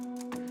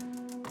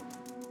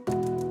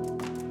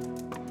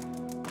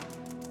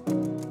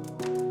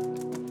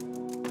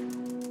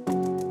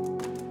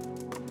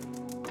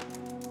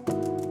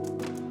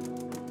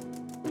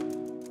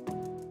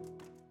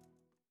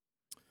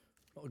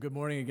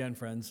morning again,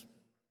 friends.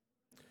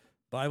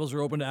 Bibles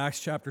are open to Acts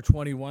chapter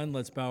 21.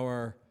 Let's bow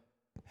our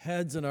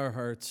heads and our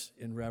hearts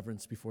in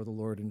reverence before the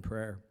Lord in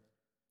prayer.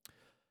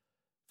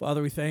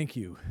 Father, we thank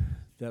you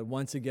that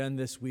once again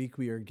this week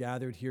we are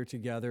gathered here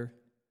together,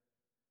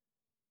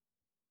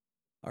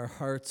 our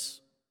hearts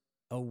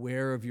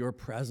aware of your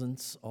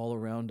presence all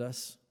around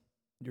us,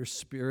 your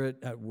Spirit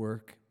at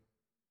work.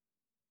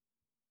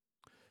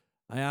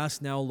 I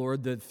ask now,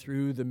 Lord, that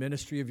through the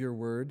ministry of your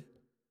word,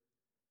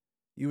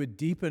 you would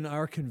deepen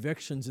our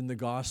convictions in the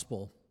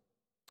gospel,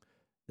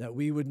 that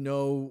we would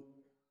know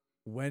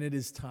when it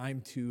is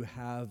time to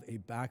have a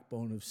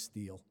backbone of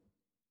steel.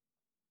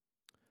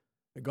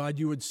 God,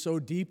 you would so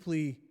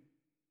deeply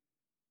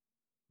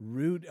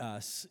root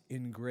us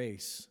in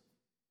grace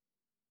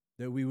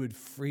that we would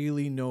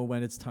freely know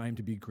when it's time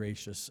to be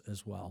gracious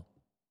as well.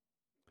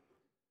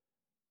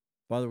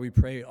 Father, we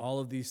pray all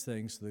of these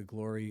things to the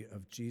glory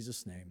of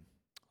Jesus' name.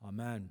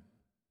 Amen.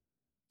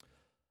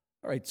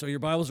 All right, so your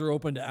Bibles are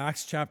open to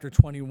Acts chapter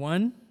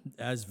 21.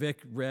 As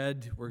Vic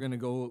read, we're going to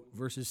go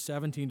verses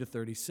 17 to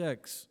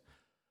 36.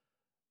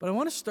 But I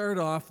want to start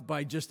off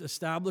by just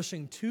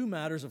establishing two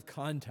matters of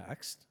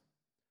context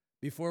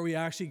before we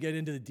actually get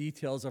into the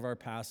details of our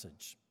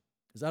passage.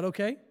 Is that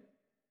okay?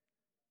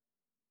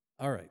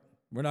 All right,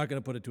 we're not going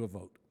to put it to a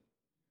vote.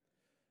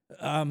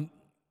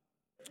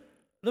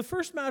 The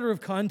first matter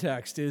of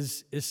context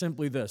is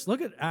simply this.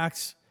 Look at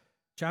Acts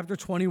chapter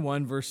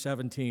 21, verse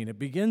 17. It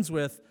begins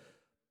with,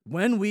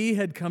 when we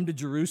had come to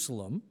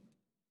Jerusalem.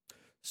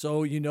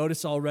 So you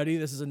notice already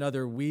this is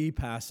another we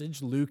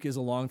passage. Luke is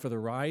along for the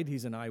ride.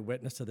 He's an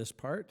eyewitness to this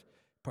part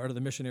of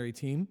the missionary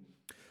team.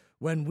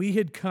 When we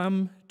had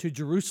come to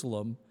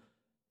Jerusalem,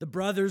 the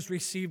brothers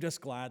received us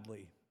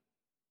gladly.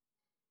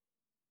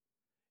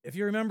 If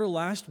you remember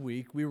last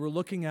week, we were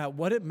looking at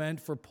what it meant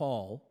for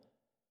Paul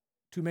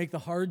to make the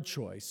hard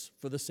choice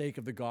for the sake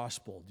of the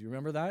gospel. Do you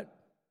remember that?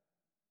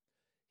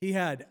 He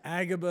had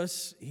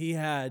Agabus, he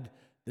had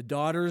the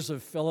daughters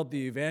of Philip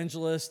the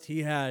evangelist,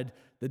 he had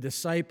the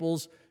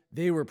disciples.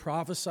 They were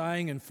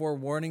prophesying and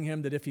forewarning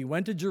him that if he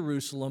went to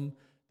Jerusalem,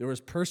 there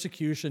was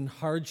persecution,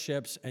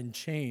 hardships, and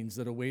chains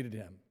that awaited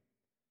him.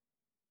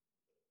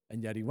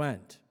 And yet he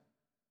went.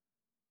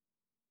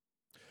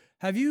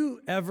 Have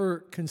you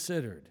ever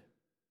considered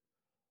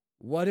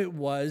what it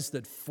was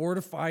that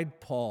fortified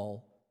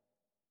Paul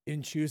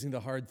in choosing the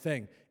hard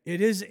thing?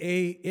 It is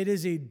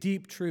a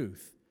deep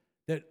truth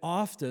that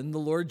often the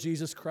Lord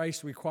Jesus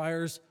Christ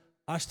requires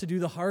us to do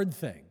the hard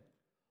thing.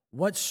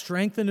 What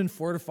strengthened and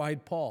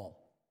fortified Paul?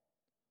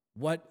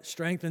 What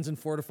strengthens and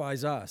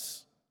fortifies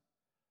us?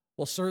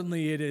 Well,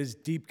 certainly it is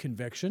deep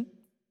conviction.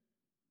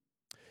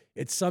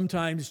 It's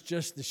sometimes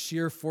just the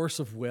sheer force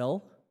of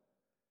will.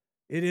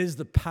 It is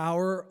the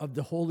power of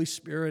the Holy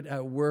Spirit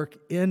at work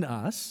in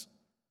us.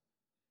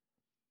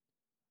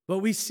 But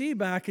we see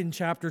back in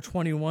chapter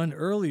 21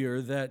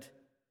 earlier that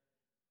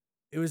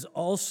it was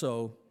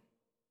also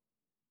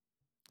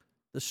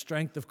the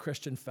strength of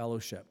Christian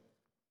fellowship.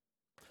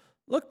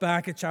 Look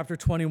back at chapter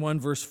 21,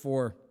 verse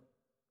 4.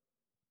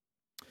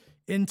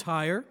 In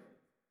Tyre,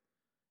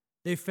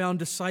 they found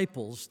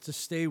disciples to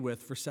stay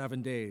with for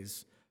 7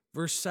 days.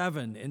 Verse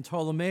 7, in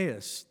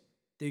Ptolemais,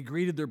 they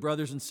greeted their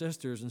brothers and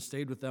sisters and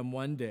stayed with them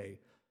 1 day.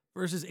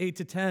 Verses 8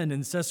 to 10,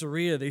 in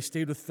Caesarea, they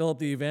stayed with Philip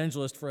the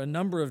evangelist for a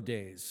number of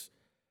days.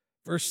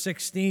 Verse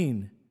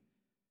 16,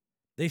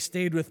 they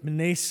stayed with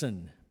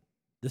Mnason,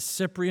 the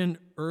Cyprian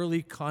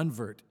early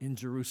convert in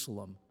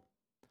Jerusalem.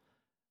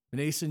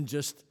 Mnason,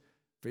 just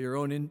for your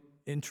own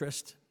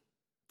interest,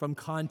 from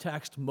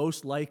context,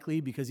 most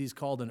likely because he's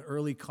called an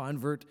early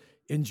convert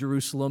in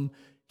Jerusalem,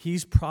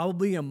 he's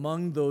probably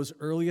among those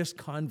earliest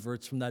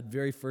converts from that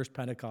very first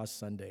Pentecost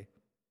Sunday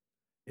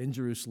in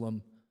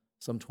Jerusalem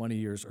some 20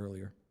 years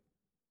earlier.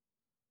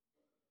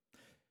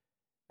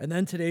 And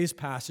then today's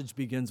passage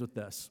begins with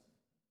this.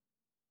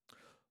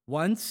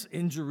 Once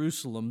in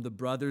Jerusalem, the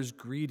brothers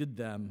greeted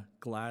them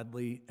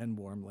gladly and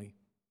warmly.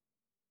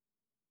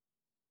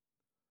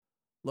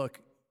 Look,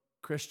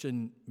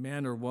 Christian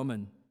man or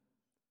woman,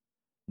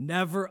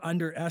 never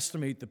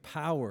underestimate the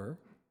power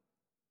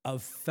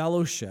of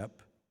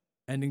fellowship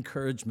and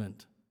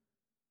encouragement.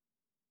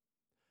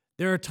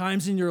 There are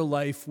times in your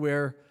life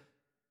where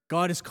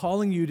God is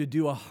calling you to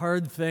do a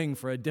hard thing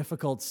for a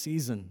difficult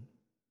season.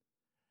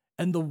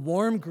 And the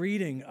warm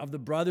greeting of the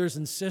brothers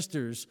and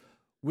sisters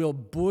will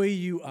buoy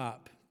you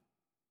up.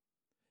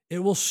 It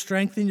will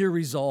strengthen your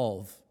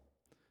resolve.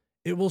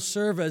 It will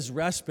serve as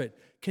respite.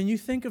 Can you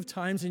think of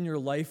times in your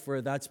life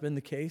where that's been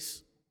the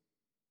case?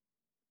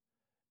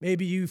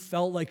 Maybe you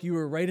felt like you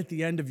were right at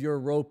the end of your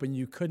rope and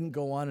you couldn't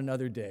go on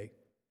another day.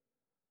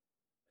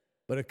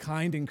 But a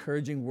kind,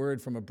 encouraging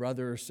word from a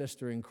brother or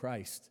sister in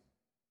Christ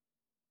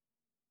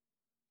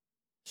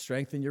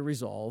strengthened your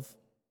resolve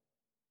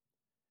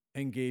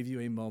and gave you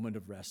a moment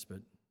of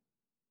respite.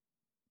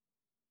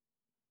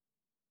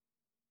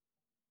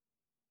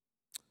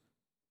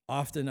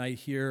 Often I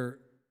hear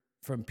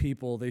from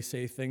people, they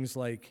say things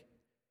like,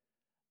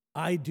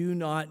 I do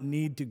not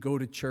need to go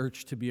to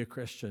church to be a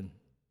Christian.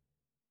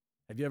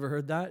 Have you ever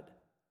heard that?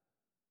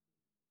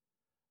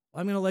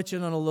 I'm going to let you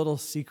in on a little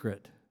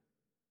secret.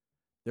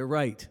 They're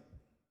right.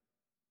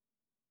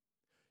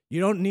 You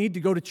don't need to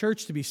go to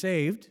church to be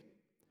saved.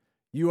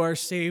 You are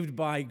saved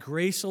by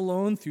grace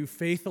alone, through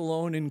faith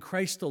alone, in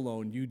Christ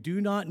alone. You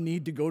do not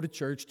need to go to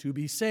church to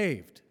be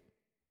saved.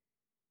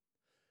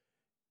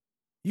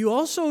 You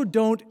also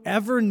don't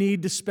ever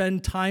need to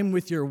spend time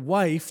with your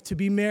wife to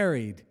be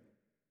married.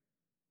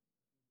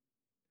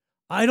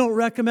 I don't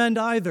recommend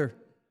either.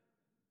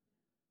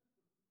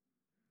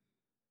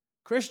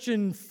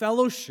 Christian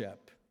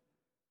fellowship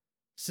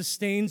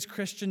sustains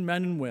Christian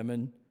men and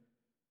women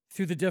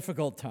through the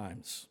difficult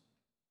times.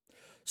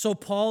 So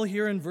Paul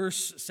here in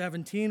verse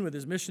 17 with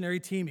his missionary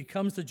team, he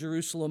comes to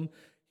Jerusalem.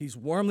 He's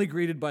warmly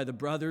greeted by the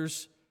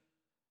brothers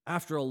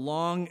after a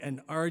long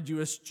and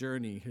arduous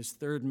journey, his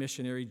third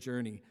missionary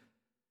journey.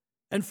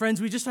 And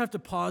friends, we just have to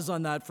pause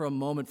on that for a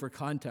moment for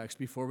context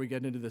before we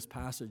get into this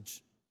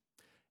passage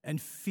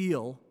and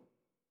feel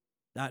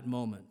that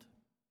moment.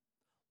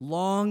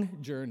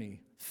 Long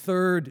journey,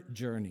 third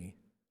journey,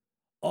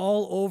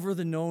 all over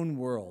the known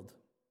world,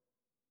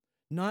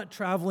 not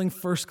traveling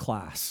first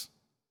class,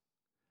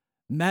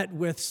 met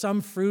with some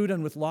fruit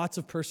and with lots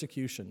of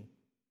persecution.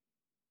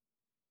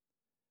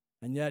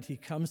 And yet he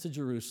comes to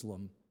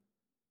Jerusalem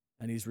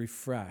and he's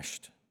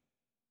refreshed.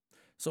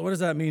 So what does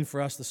that mean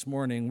for us this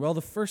morning? Well,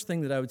 the first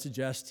thing that I would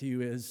suggest to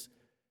you is,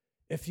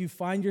 if you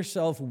find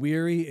yourself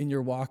weary in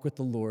your walk with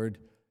the Lord,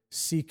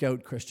 seek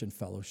out Christian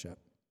fellowship.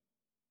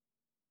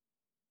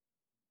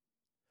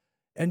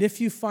 And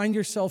if you find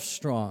yourself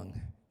strong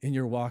in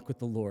your walk with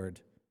the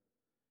Lord,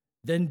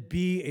 then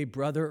be a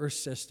brother or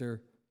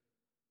sister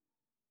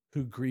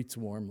who greets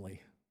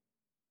warmly.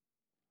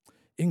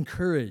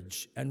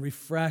 Encourage and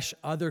refresh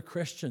other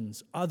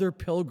Christians, other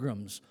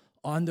pilgrims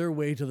on their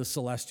way to the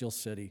celestial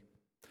city.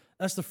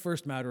 That's the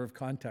first matter of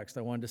context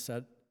I wanted to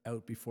set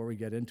out before we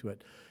get into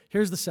it.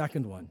 Here's the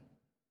second one.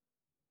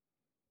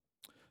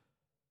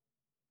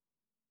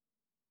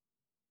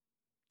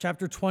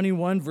 Chapter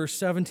 21, verse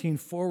 17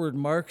 forward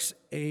marks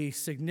a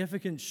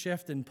significant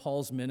shift in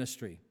Paul's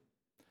ministry.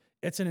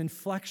 It's an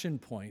inflection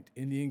point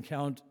in the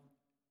account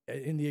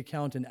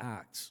in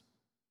Acts.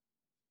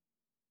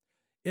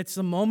 It's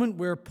the moment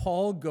where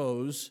Paul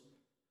goes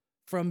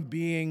from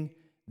being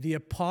the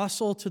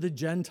apostle to the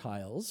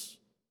Gentiles,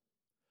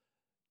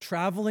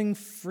 traveling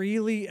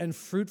freely and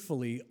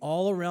fruitfully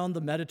all around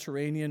the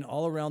Mediterranean,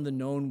 all around the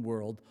known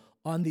world,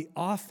 on the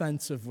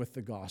offensive with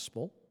the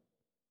gospel,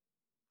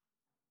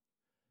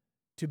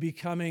 to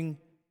becoming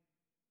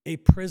a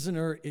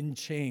prisoner in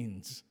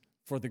chains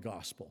for the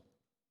gospel.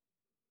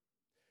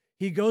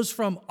 He goes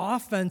from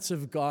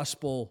offensive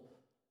gospel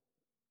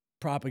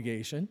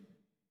propagation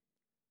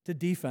to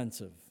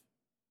defensive.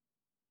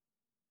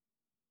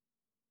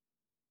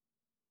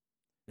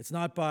 It's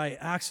not by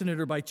accident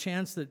or by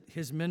chance that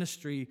his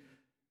ministry,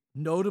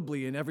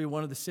 notably in every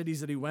one of the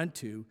cities that he went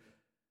to,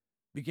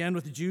 began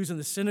with the Jews in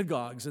the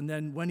synagogues. And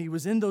then when he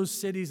was in those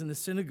cities and the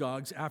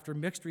synagogues, after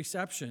mixed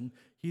reception,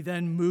 he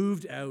then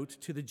moved out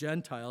to the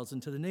Gentiles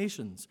and to the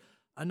nations.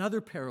 Another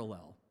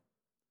parallel.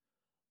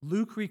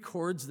 Luke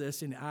records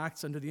this in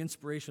Acts under the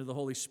inspiration of the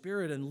Holy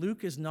Spirit, and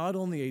Luke is not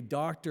only a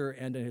doctor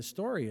and a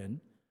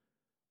historian,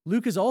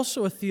 Luke is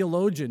also a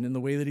theologian in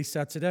the way that he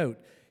sets it out.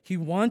 He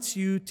wants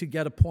you to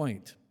get a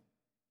point.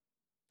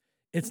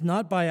 It's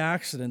not by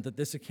accident that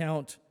this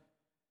account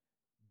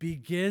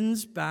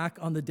begins back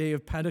on the day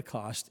of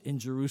Pentecost in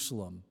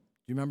Jerusalem.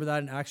 Do you remember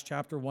that in Acts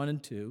chapter 1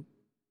 and 2?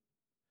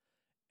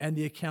 And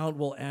the account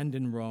will end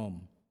in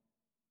Rome.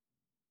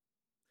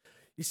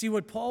 You see,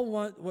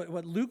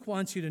 what Luke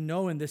wants you to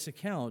know in this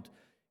account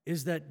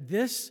is that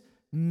this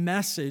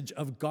message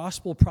of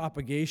gospel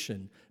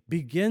propagation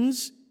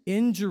begins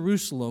in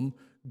Jerusalem,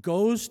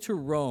 goes to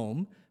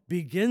Rome,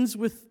 begins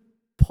with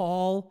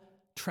Paul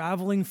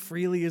traveling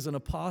freely as an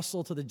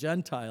apostle to the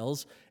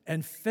Gentiles,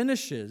 and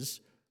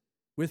finishes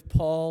with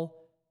Paul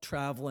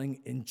traveling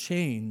in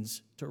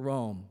chains to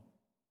Rome.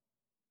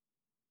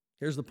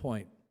 Here's the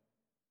point.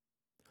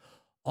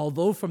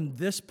 Although from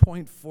this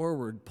point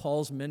forward,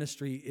 Paul's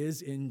ministry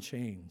is in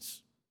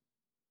chains,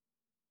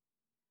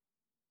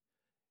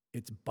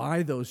 it's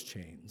by those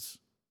chains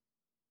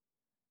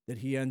that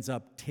he ends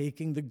up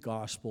taking the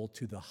gospel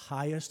to the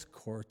highest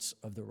courts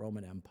of the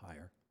Roman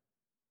Empire.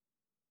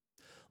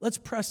 Let's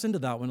press into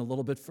that one a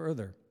little bit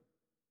further.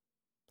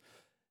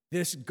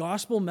 This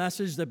gospel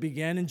message that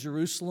began in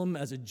Jerusalem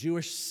as a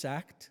Jewish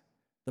sect,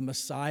 the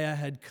Messiah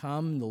had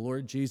come, the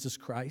Lord Jesus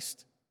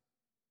Christ,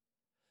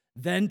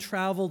 then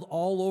traveled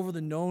all over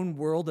the known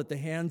world at the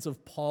hands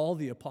of Paul,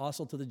 the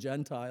apostle to the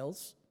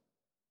Gentiles,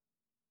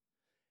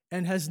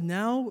 and has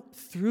now,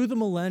 through the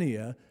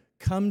millennia,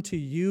 come to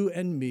you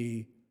and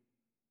me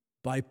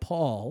by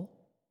Paul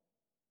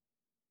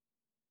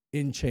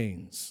in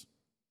chains.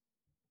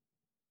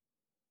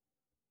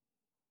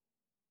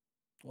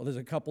 Well, there's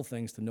a couple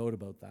things to note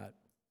about that.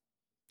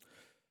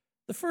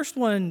 The first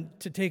one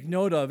to take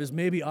note of is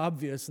maybe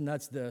obvious, and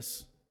that's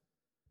this: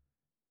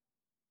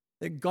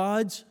 that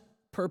God's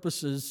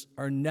purposes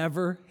are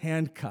never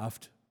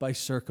handcuffed by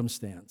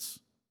circumstance.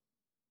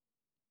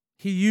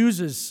 He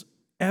uses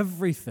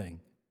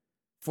everything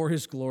for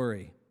his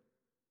glory.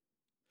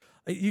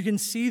 You can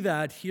see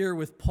that here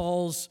with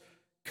Paul's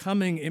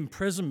coming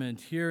imprisonment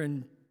here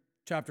in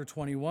chapter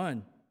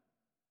 21.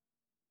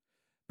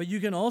 But you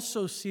can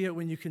also see it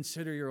when you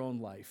consider your own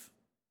life.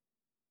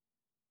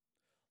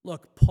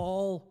 Look,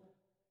 Paul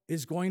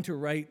is going to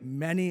write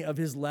many of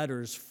his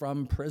letters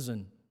from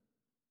prison.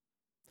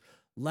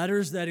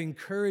 Letters that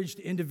encouraged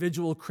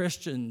individual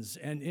Christians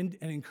and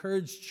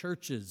encouraged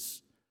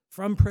churches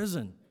from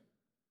prison.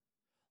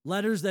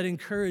 Letters that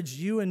encourage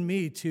you and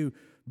me to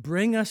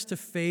bring us to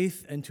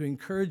faith and to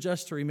encourage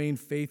us to remain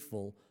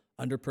faithful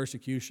under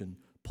persecution.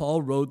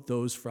 Paul wrote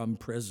those from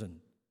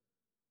prison.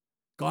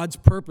 God's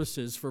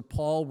purposes for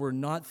Paul were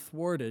not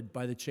thwarted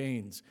by the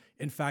chains.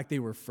 In fact, they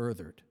were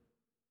furthered.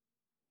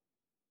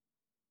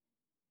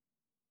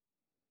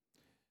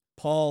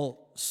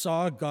 Paul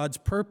saw God's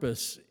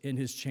purpose in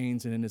his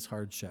chains and in his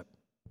hardship.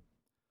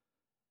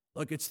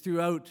 Look, it's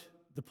throughout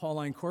the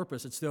Pauline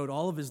corpus. It's throughout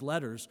all of his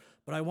letters.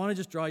 But I want to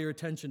just draw your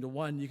attention to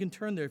one. You can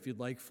turn there if you'd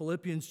like.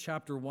 Philippians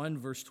chapter 1,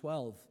 verse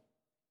 12.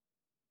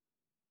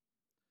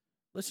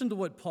 Listen to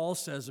what Paul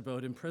says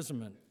about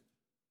imprisonment.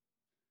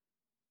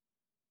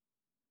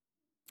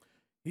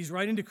 He's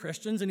writing to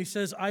Christians, and he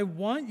says, I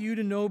want you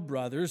to know,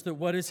 brothers, that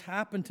what has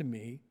happened to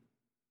me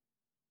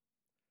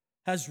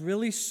has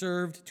really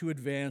served to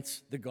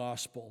advance the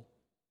gospel,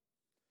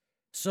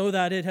 so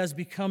that it has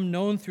become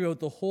known throughout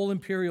the whole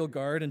imperial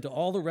guard and to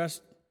all the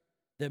rest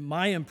that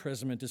my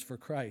imprisonment is for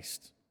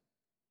Christ.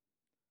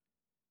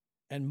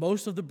 And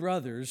most of the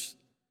brothers,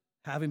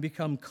 having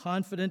become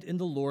confident in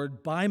the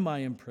Lord by my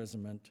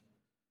imprisonment,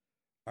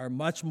 are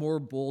much more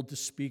bold to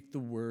speak the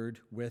word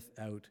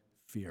without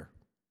fear.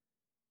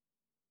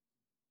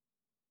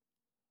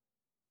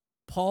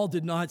 Paul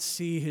did not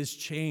see his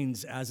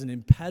chains as an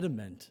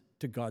impediment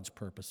to God's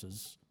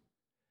purposes.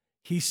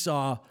 He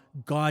saw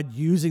God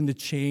using the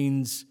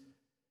chains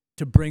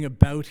to bring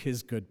about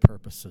his good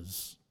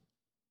purposes.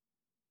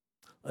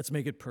 Let's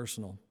make it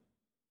personal.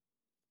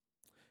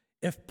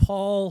 If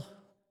Paul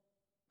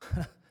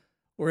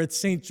were at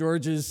St.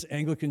 George's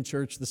Anglican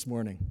Church this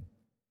morning,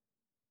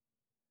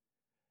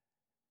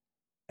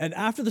 and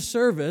after the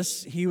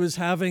service, he was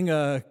having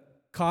a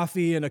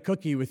coffee and a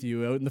cookie with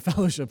you out in the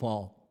fellowship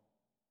hall,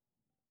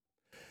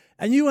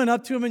 and you went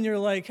up to him and you're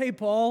like, hey,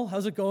 Paul,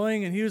 how's it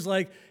going? And he was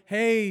like,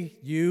 hey,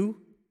 you,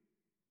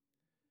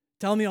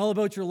 tell me all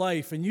about your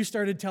life. And you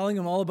started telling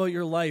him all about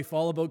your life,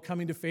 all about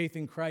coming to faith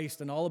in Christ,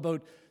 and all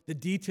about the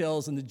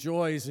details and the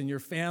joys in your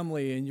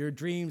family and your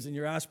dreams and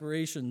your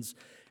aspirations.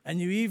 And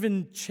you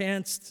even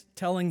chanced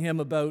telling him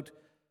about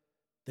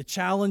the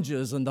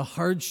challenges and the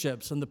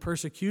hardships and the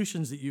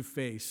persecutions that you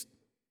faced.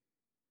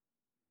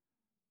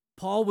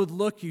 Paul would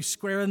look you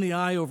square in the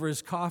eye over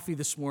his coffee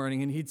this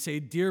morning, and he'd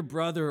say, dear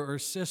brother or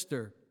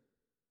sister,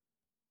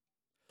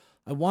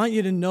 I want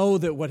you to know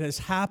that what has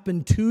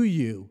happened to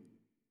you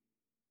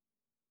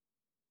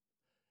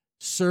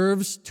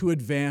serves to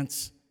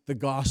advance the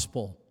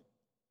gospel.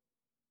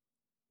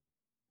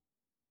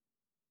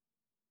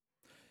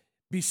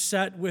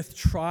 Beset with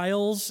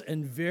trials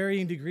and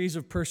varying degrees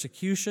of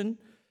persecution,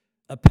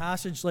 a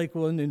passage like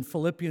one in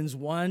Philippians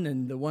 1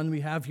 and the one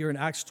we have here in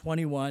Acts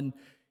 21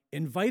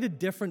 invite a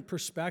different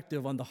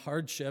perspective on the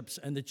hardships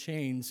and the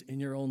chains in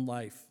your own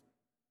life.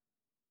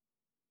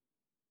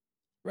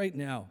 Right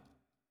now,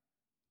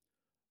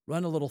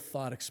 run a little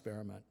thought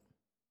experiment.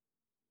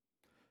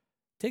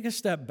 Take a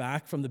step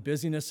back from the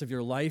busyness of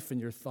your life and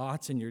your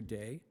thoughts in your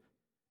day,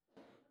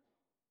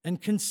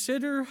 and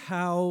consider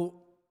how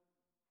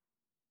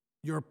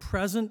your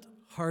present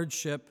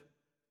hardship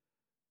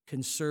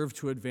can serve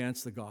to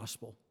advance the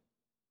gospel.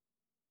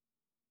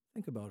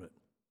 Think about it.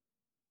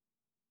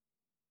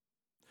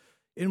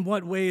 In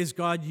what way is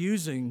God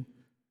using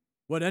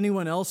what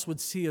anyone else would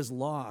see as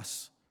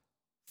loss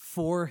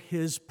for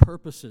his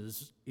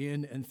purposes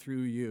in and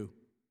through you?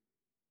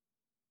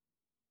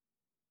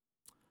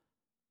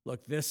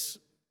 Look, this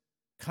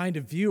kind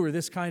of view or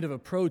this kind of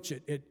approach,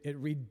 it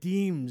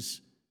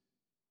redeems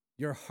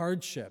your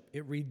hardship.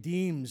 It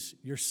redeems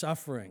your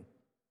suffering.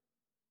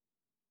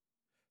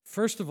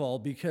 First of all,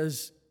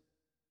 because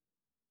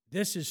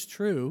this is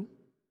true,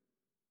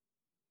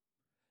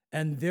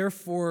 and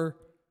therefore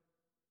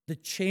the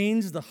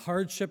chains, the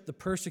hardship, the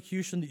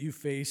persecution that you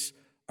face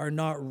are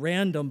not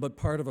random but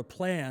part of a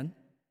plan.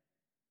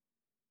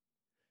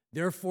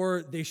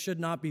 Therefore, they should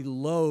not be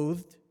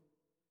loathed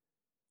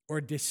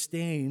or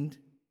disdained,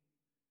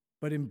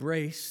 but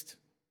embraced.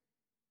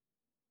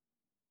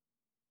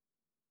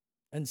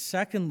 And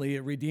secondly,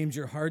 it redeems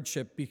your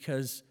hardship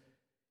because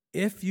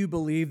if you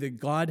believe that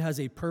God has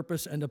a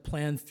purpose and a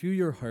plan through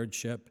your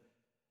hardship,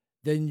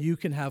 then you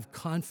can have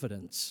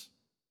confidence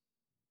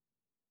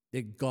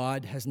that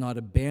God has not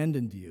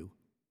abandoned you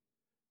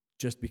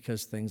just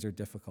because things are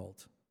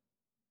difficult.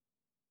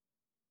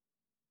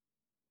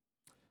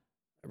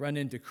 I run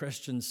into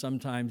Christians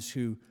sometimes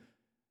who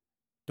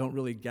don't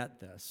really get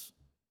this.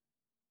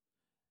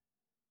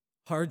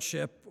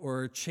 Hardship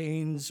or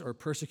chains or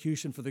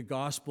persecution for the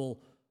gospel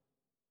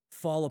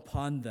fall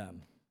upon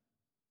them.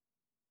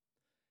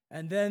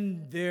 And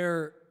then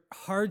their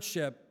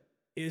hardship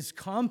is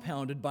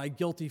compounded by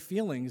guilty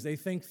feelings. They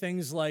think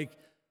things like,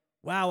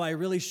 wow, I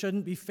really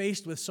shouldn't be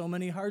faced with so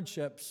many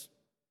hardships.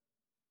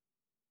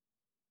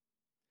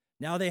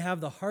 Now they have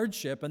the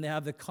hardship and they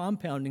have the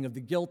compounding of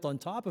the guilt on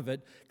top of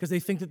it because they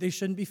think that they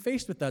shouldn't be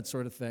faced with that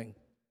sort of thing.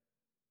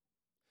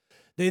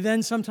 They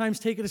then sometimes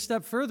take it a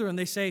step further and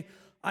they say,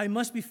 I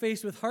must be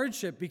faced with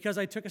hardship because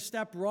I took a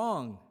step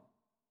wrong.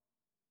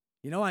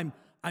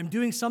 I'm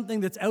doing something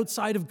that's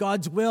outside of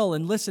God's will.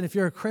 And listen, if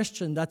you're a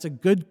Christian, that's a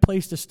good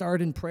place to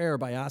start in prayer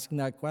by asking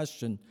that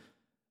question.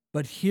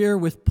 But here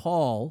with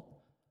Paul,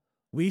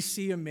 we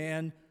see a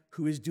man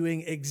who is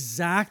doing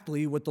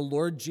exactly what the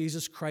Lord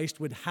Jesus Christ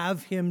would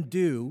have him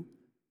do,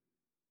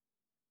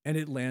 and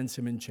it lands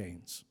him in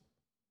chains.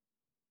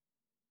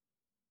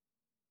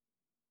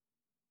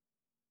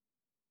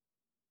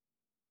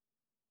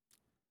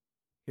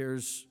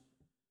 Here's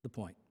the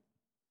point.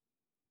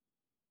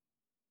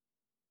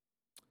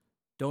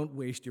 Don't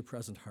waste your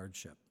present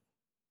hardship.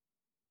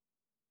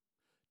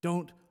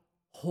 Don't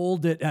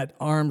hold it at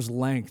arm's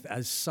length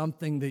as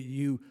something that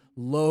you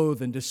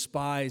loathe and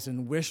despise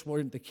and wish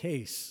weren't the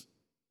case.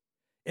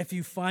 If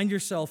you find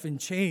yourself in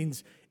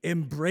chains,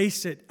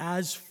 embrace it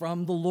as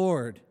from the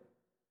Lord.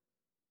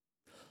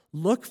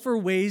 Look for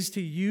ways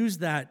to use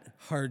that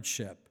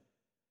hardship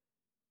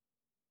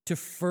to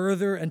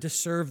further and to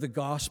serve the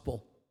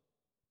gospel.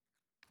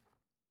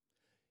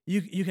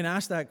 You can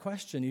ask that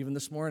question even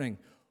this morning.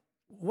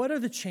 What are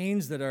the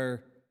chains that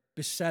are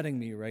besetting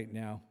me right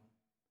now?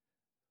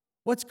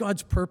 What's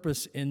God's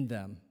purpose in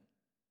them?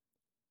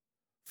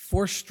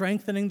 For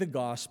strengthening the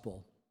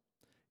gospel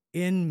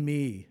in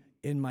me,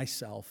 in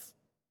myself.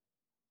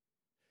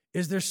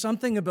 Is there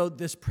something about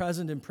this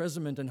present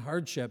imprisonment and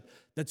hardship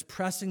that's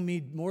pressing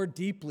me more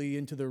deeply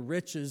into the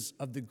riches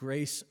of the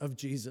grace of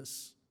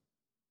Jesus?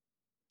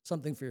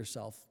 Something for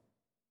yourself.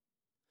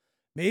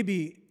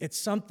 Maybe it's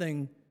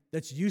something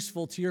that's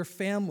useful to your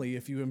family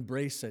if you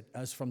embrace it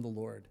as from the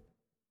Lord.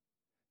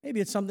 Maybe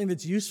it's something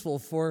that's useful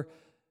for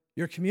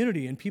your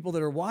community and people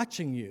that are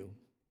watching you.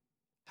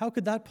 How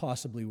could that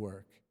possibly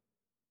work?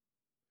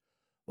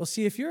 Well,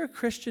 see, if you're a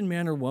Christian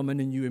man or woman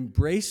and you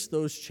embrace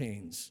those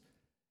chains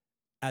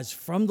as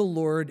from the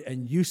Lord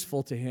and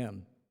useful to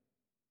Him,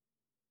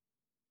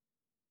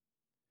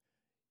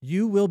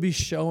 you will be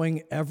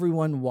showing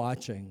everyone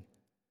watching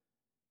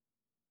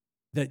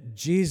that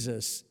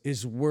Jesus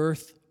is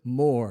worth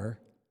more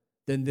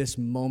than this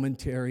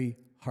momentary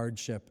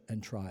hardship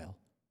and trial.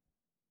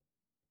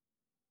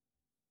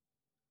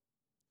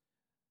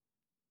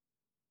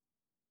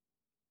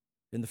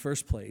 In the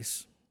first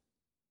place,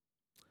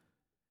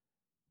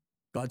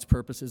 God's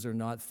purposes are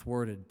not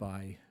thwarted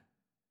by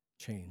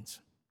chains.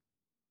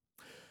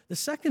 The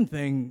second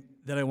thing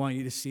that I want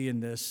you to see in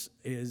this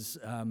is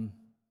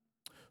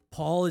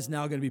Paul is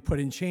now going to be put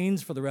in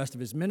chains for the rest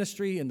of his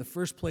ministry. In the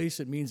first place,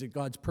 it means that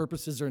God's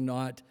purposes are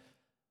not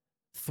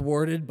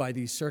thwarted by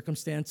these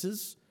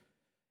circumstances.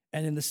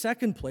 And in the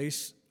second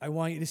place, I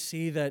want you to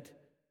see that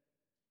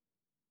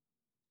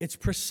it's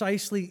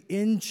precisely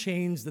in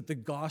chains that the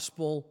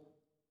gospel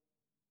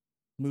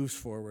moves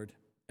forward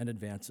and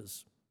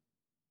advances.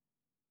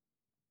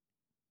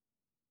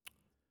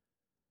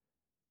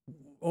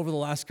 Over the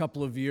last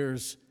couple of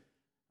years,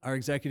 our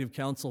executive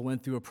council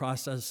went through a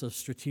process of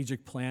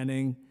strategic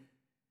planning,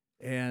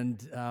 and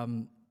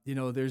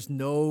there's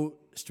no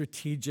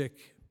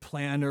strategic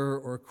planner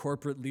or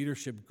corporate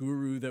leadership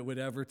guru that would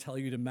ever tell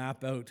you to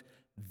map out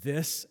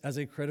this as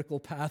a critical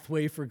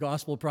pathway for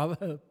gospel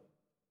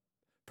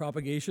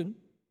propagation.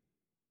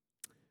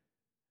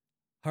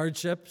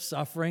 Hardship,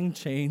 suffering,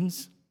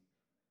 chains.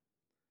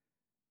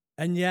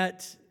 And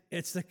yet,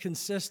 it's the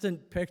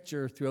consistent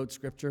picture throughout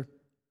Scripture.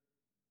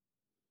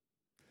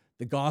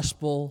 The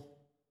gospel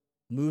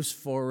moves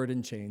forward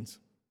in chains.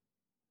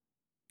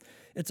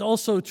 It's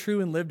also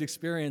true in lived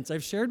experience.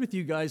 I've shared with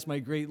you guys my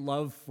great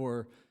love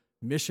for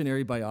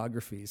missionary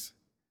biographies.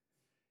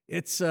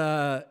 It's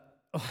an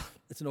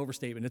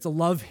overstatement. It's a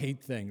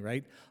love-hate thing,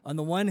 right? On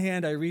the one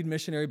hand, I read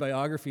missionary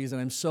biographies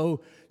and I'm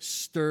so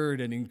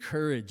stirred and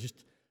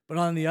encouraged. But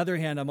on the other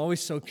hand, I'm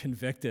always so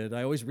convicted.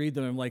 I always read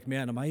them and I'm like,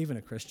 man, am I even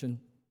a Christian?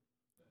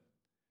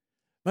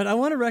 But I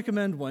want to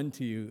recommend one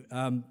to you.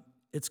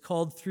 It's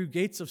called Through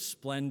Gates of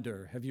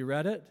Splendor. Have you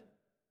read it?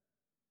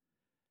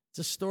 It's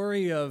a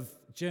story of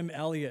Jim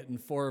Elliot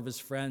and 4 of his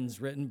friends,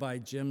 written by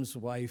Jim's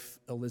wife,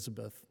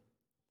 Elizabeth.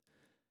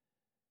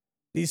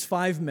 These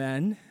 5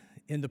 men,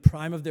 in the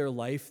prime of their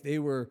life, they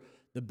were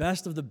the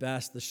best of the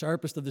best, the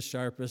sharpest of the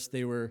sharpest.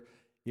 They were,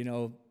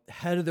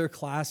 head of their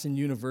class in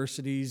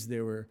universities.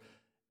 They were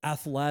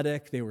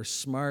athletic. They were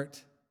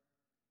smart.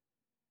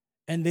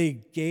 And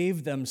they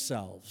gave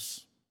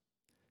themselves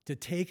to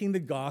taking the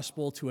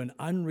gospel to an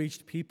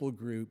unreached people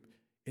group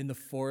in the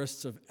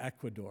forests of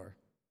Ecuador.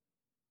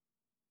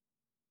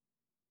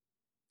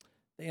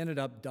 They ended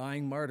up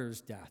dying martyrs'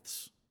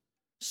 deaths,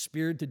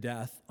 speared to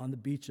death on the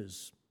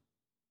beaches.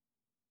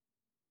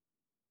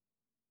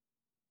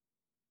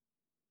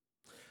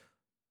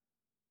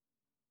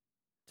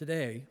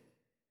 Today,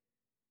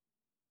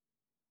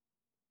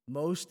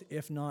 most,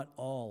 if not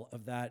all,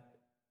 of that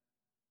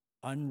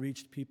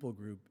unreached people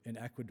group in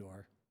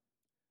Ecuador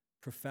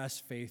profess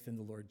faith in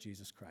the Lord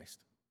Jesus Christ.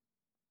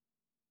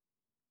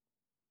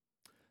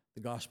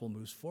 The gospel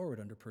moves forward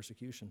under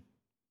persecution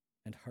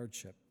and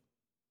hardship.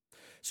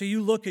 So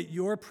you look at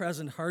your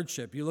present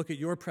hardship, you look at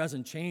your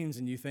present chains,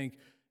 and you think,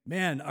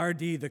 man,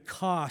 RD, the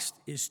cost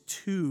is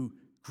too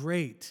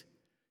great.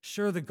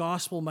 Sure, the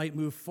gospel might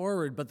move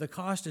forward, but the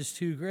cost is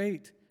too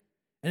great.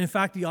 And in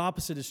fact, the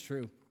opposite is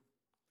true.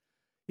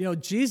 You know,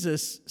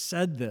 Jesus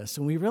said this,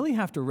 and we really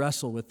have to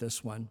wrestle with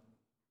this one.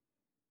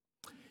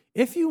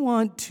 If you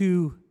want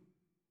to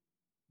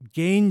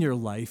gain your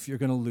life, you're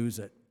going to lose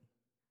it.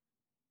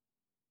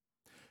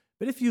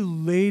 But if you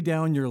lay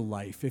down your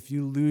life, if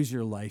you lose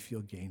your life,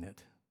 you'll gain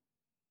it.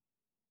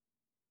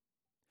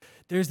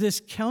 There's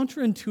this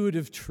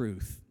counterintuitive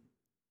truth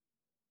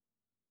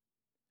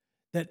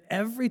that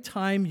every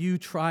time you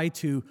try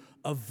to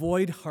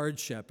avoid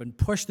hardship and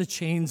push the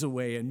chains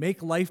away and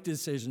make life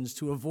decisions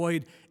to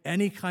avoid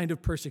any kind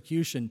of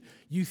persecution,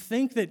 you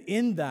think that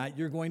in that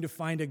you're going to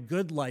find a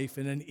good life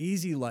and an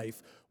easy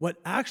life. What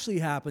actually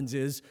happens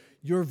is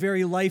your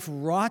very life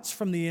rots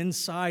from the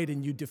inside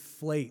and you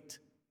deflate.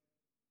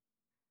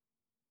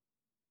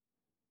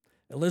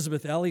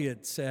 Elizabeth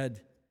Elliot said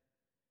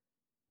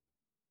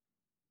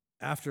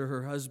after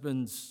her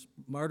husband's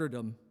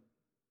martyrdom,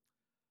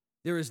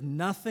 there is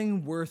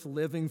nothing worth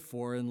living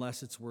for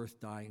unless it's worth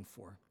dying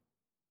for.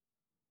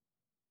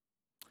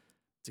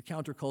 It's a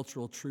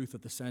countercultural truth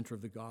at the center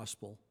of the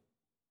gospel.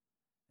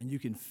 And you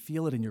can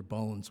feel it in your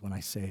bones when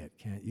I say it,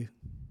 can't you?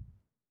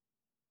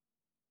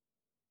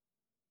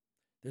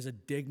 There's a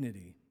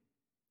dignity,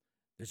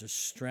 there's a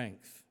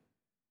strength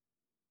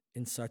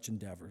in such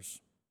endeavors.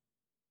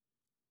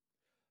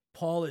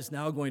 Paul is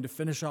now going to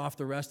finish off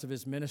the rest of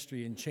his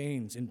ministry in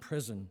chains, in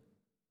prison.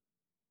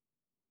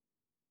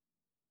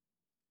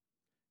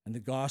 And the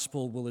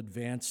gospel will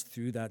advance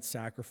through that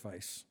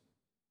sacrifice.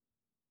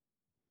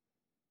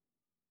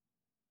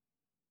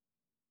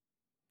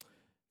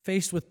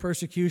 Faced with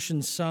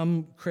persecution,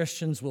 some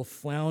Christians will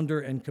flounder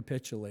and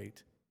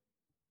capitulate.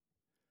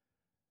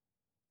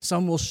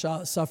 Some will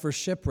suffer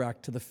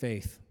shipwreck to the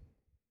faith.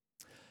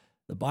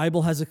 The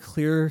Bible has a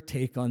clear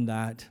take on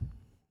that.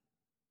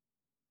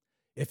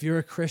 If you're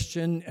a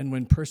Christian and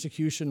when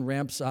persecution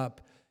ramps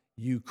up,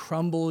 you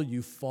crumble,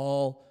 you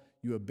fall,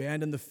 you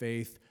abandon the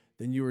faith,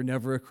 then you were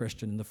never a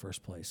Christian in the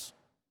first place.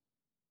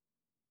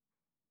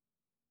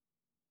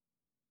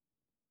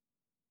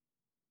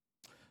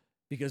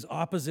 Because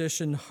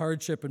opposition,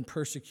 hardship, and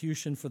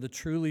persecution for the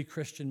truly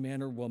Christian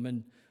man or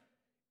woman,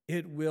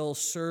 it will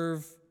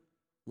serve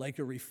like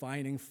a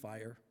refining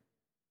fire.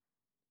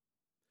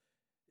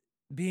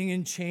 Being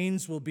in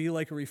chains will be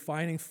like a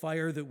refining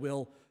fire that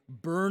will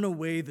burn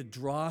away the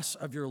dross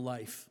of your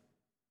life.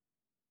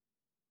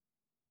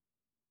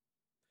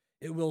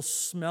 It will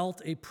smelt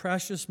a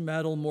precious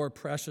metal more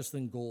precious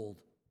than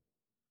gold.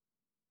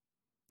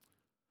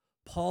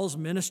 Paul's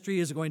ministry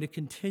is going to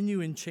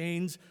continue in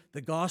chains.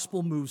 The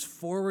gospel moves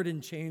forward in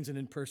chains and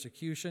in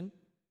persecution.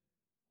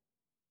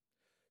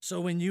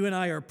 So when you and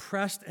I are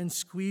pressed and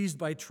squeezed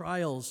by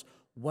trials,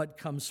 what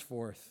comes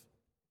forth?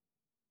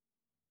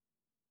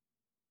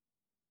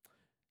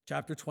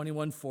 Chapter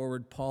 21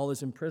 forward, Paul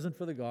is imprisoned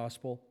for the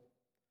gospel,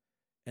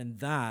 and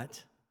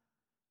that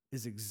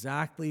is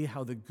exactly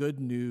how the good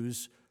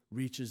news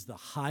reaches the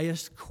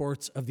highest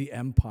courts of the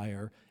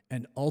empire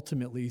and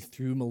ultimately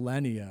through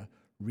millennia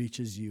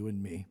reaches you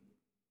and me.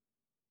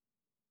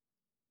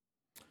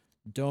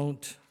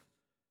 Don't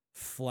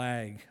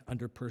flag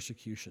under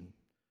persecution,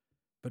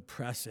 but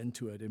press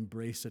into it,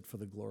 embrace it for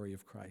the glory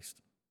of Christ.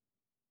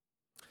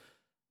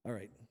 All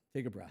right,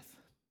 take a breath.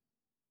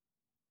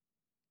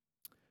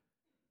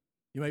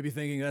 You might be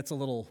thinking that's a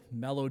little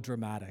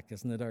melodramatic,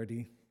 isn't it,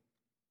 RD?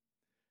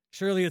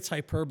 Surely it's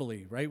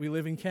hyperbole, right? We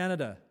live in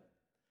Canada.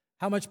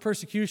 How much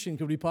persecution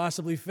could we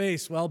possibly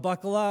face? Well,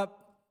 buckle up.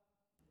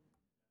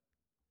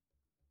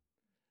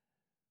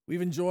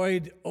 We've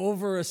enjoyed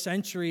over a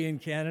century in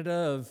Canada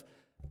of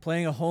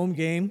playing a home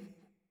game.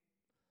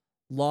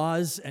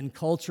 Laws and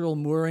cultural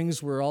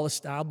moorings were all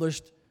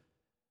established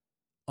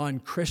on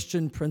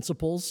Christian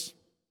principles.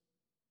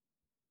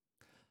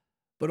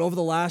 But over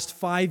the last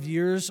 5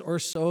 years or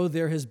so,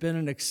 there has been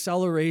an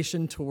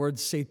acceleration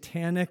towards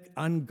satanic,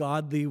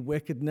 ungodly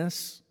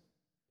wickedness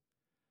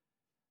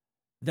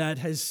that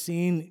has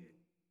seen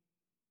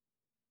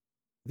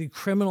the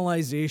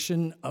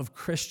criminalization of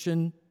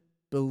Christian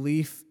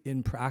belief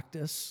in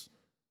practice.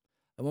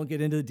 I won't get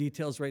into the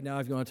details right now.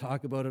 If you want to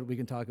talk about it, we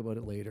can talk about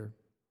it later.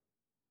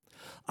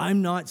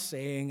 I'm not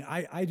saying,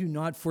 I do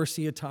not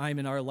foresee a time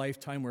in our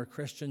lifetime where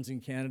Christians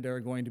in Canada are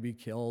going to be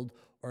killed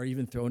or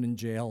even thrown in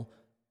jail.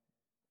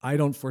 I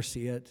don't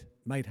foresee it.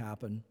 It might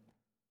happen.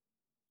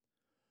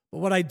 But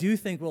what I do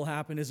think will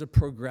happen is a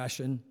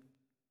progression.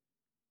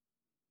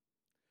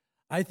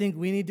 I think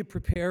we need to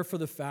prepare for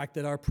the fact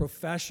that our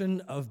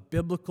profession of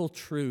biblical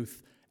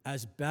truth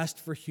as best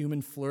for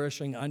human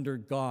flourishing under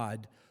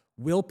God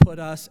will put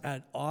us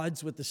at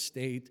odds with the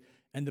state,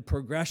 and the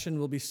progression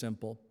will be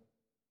simple.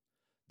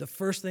 The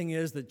first thing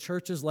is that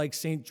churches like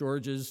St.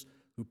 George's,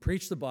 who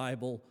preach the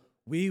Bible,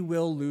 we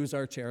will lose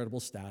our charitable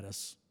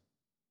status.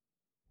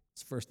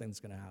 It's the first thing that's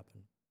going to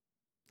happen.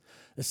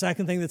 The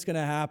second thing that's going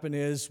to happen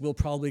is we'll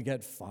probably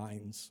get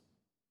fines.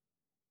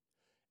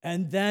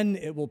 And then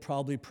it will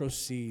probably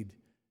proceed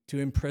to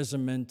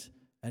imprisonment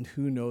and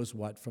who knows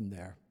what from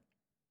there.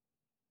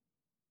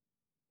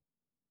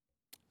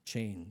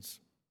 Chains.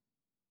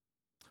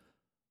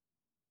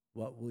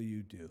 What will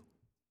you do?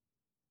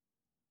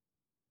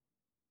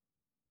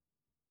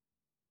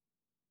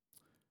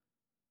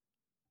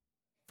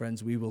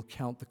 Friends, we will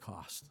count the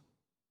cost.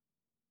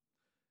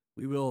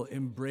 We will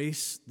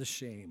embrace the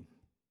shame.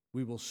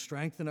 We will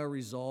strengthen our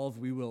resolve.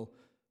 We will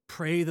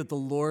pray that the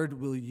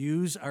Lord will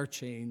use our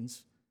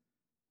chains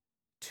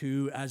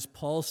to, as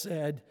Paul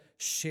said,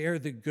 share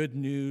the good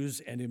news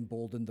and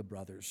embolden the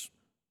brothers.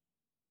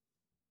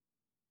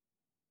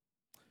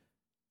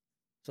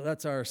 So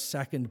that's our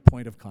second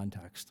point of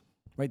context,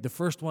 right? The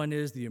first one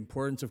is the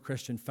importance of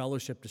Christian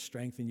fellowship to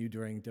strengthen you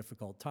during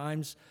difficult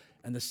times.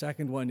 And the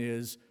second one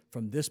is,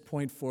 from this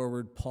point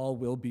forward, Paul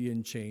will be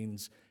in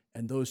chains,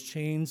 and those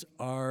chains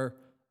are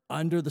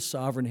under the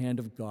sovereign hand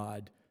of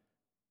God,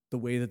 the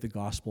way that the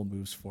gospel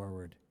moves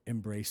forward.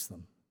 Embrace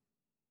them.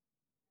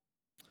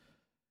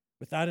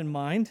 With that in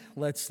mind,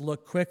 let's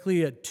look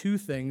quickly at two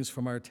things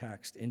from our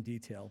text in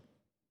detail.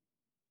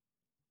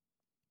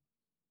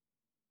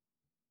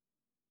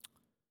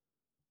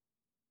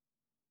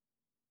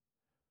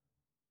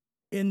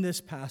 In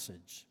this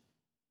passage,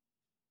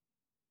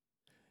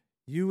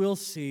 you will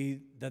see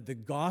that the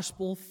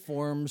gospel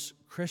forms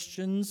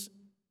Christians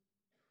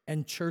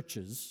and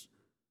churches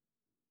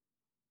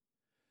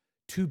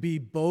to be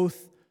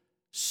both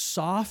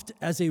soft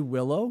as a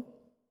willow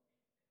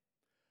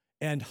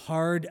and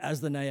hard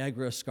as the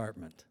Niagara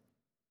Escarpment.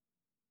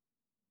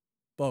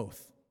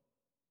 Both.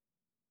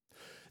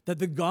 That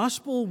the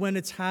gospel, when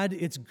it's had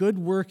its good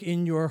work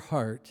in your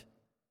heart,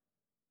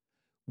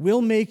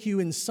 will make you,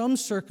 in some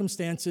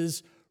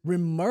circumstances,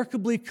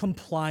 remarkably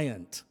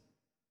compliant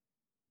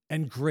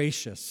and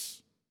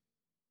gracious.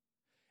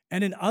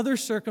 And in other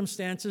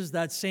circumstances,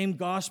 that same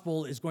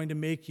gospel is going to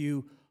make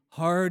you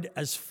hard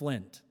as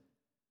flint.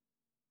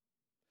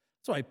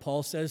 That's why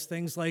Paul says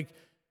things like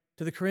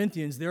to the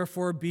Corinthians,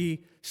 therefore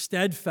be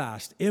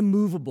steadfast,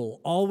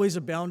 immovable, always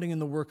abounding in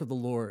the work of the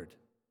Lord.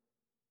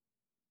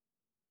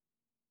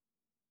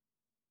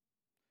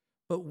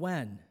 But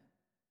when?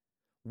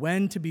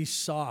 When to be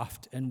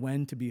soft and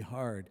when to be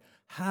hard?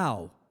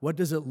 How? What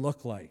does it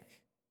look like?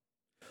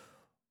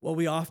 Well,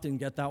 we often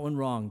get that one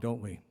wrong,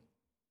 don't we?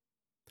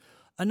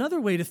 Another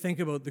way to think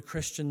about the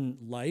Christian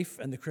life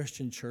and the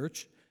Christian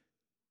church,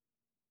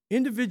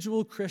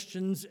 individual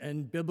Christians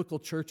and biblical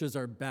churches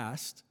are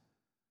best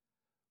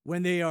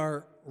when they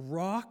are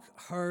rock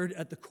hard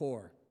at the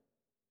core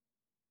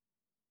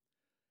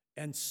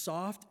and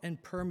soft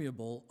and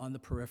permeable on the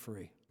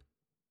periphery.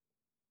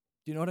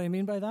 Do you know what I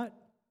mean by that?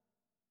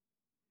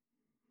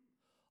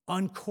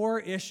 On core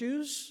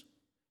issues,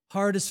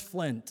 hard as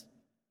flint.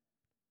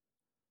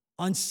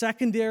 On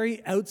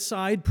secondary,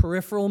 outside,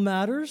 peripheral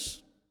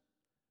matters,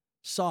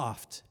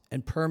 soft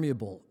and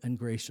permeable and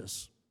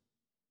gracious.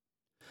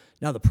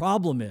 Now, the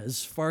problem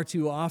is, far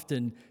too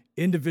often,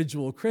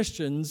 individual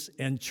Christians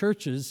and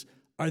churches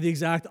are the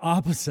exact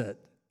opposite.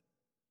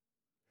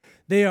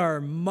 They are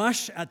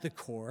mush at the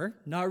core,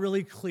 not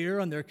really clear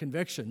on their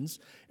convictions,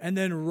 and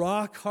then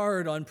rock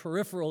hard on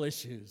peripheral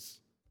issues.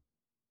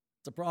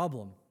 It's a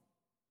problem.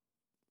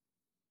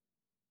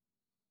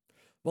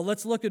 Well,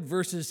 let's look at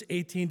verses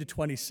 18 to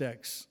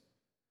 26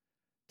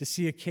 to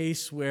see a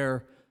case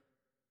where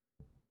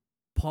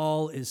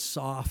Paul is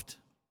soft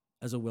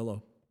as a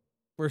willow.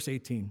 Verse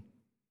 18.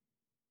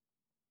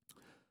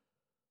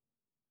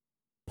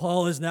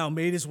 Paul has now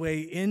made his way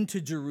into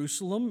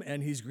Jerusalem,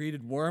 and he's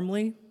greeted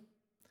warmly.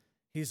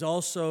 He's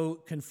also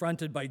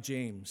confronted by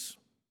James.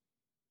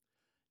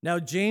 Now,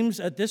 James,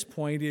 at this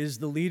point, is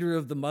the leader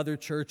of the mother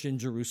church in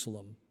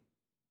Jerusalem.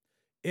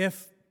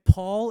 If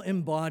Paul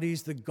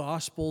embodies the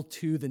gospel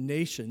to the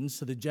nations,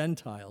 to the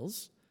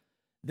Gentiles,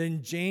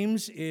 then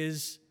James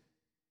is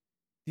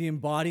the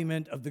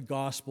embodiment of the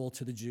gospel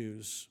to the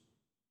Jews.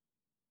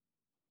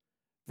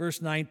 Verse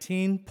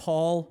 19,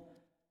 Paul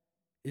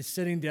is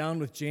sitting down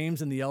with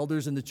James and the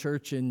elders in the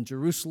church in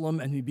Jerusalem,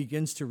 and he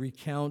begins to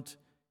recount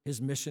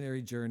his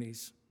missionary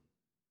journeys.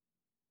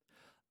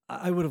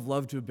 I would have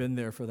loved to have been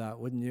there for that,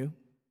 wouldn't you?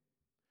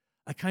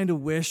 I kind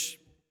of wish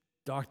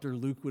Dr.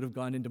 Luke would have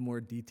gone into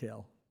more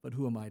detail, but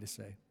who am I to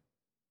say?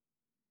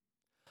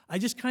 I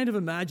just kind of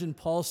imagine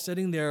Paul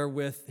sitting there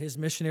with his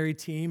missionary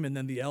team and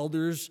then the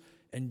elders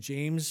and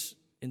James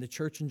in the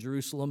church in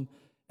Jerusalem,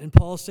 and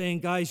Paul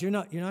saying, guys, you're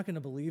not going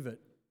to believe it.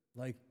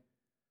 Like,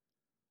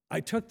 I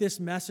took this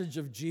message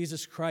of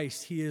Jesus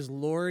Christ. He is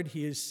Lord.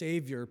 He is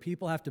Savior.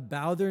 People have to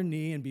bow their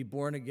knee and be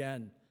born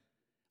again.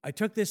 I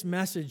took this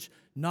message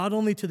not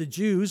only to the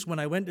Jews. When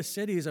I went to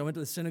cities, I went to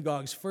the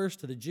synagogues first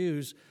to the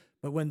Jews.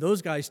 But when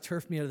those guys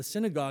turfed me out of the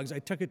synagogues, I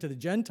took it to the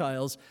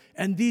Gentiles.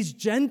 And these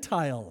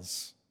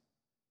Gentiles,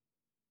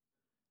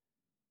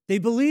 they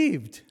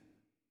believed.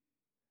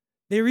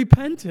 They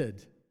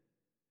repented.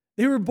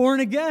 They were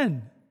born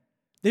again.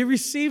 They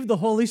received the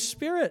Holy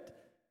Spirit.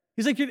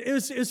 He's like, it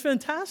was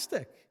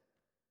fantastic.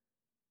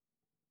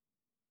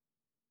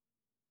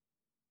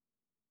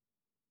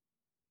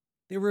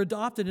 They were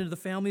adopted into the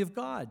family of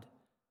God.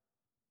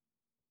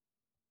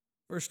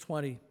 Verse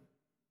 20.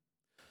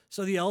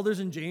 So the elders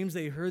and James,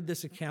 they heard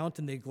this account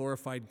and they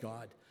glorified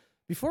God.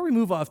 Before we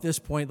move off this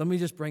point, let me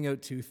just bring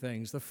out two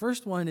things. The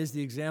first one is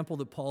the example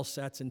that Paul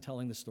sets in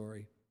telling the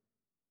story.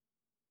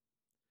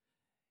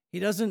 He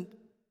doesn't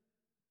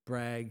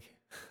brag.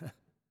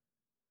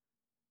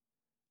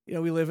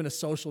 We live in a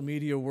social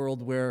media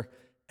world where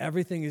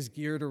everything is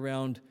geared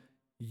around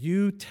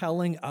you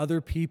telling other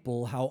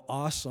people how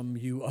awesome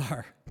you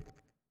are.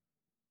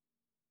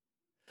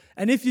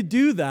 And if you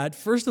do that,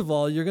 first of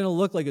all, you're going to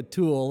look like a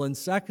tool, and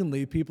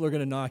secondly, people are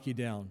going to knock you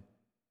down.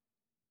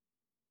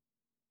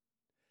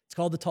 It's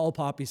called the tall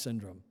poppy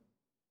syndrome.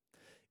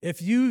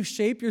 If you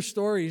shape your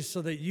stories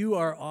so that you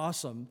are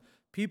awesome,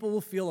 people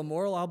will feel a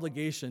moral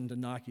obligation to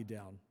knock you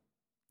down.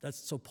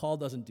 So Paul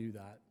doesn't do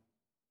that.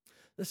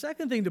 The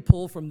second thing to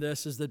pull from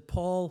this is that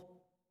Paul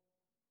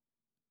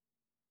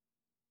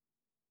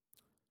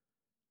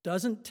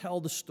doesn't tell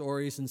the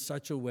stories in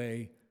such a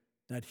way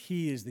that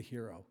he is the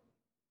hero.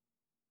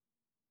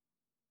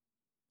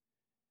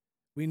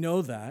 We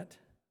know that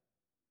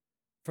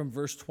from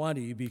verse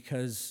 20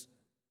 because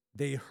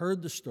they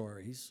heard the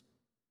stories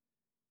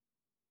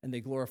and they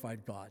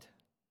glorified God.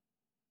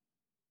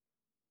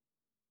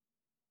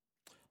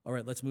 All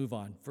right, let's move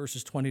on.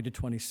 Verses 20 to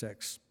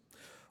 26.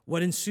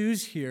 What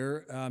ensues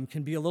here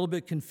can be a little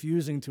bit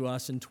confusing to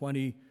us in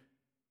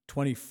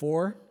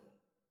 2024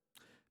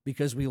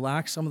 because we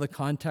lack some of the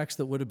context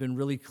that would have been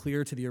really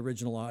clear to the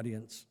original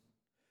audience.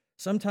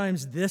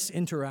 Sometimes this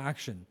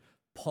interaction,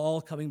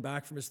 Paul coming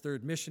back from his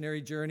third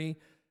missionary journey,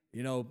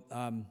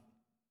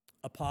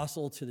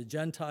 apostle to the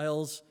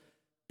Gentiles,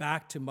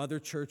 back to Mother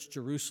Church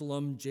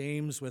Jerusalem,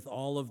 James with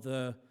all of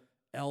the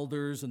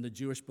elders and the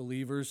Jewish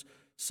believers.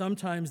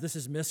 Sometimes this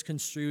is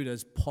misconstrued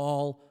as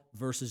Paul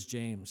versus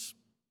James.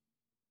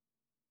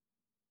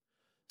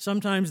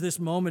 Sometimes this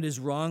moment is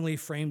wrongly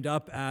framed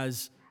up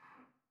as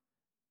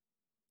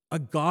a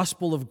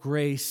gospel of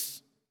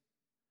grace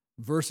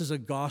versus a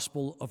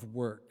gospel of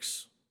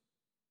works.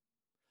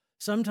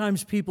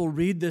 Sometimes people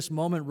read this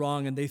moment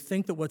wrong and they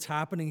think that what's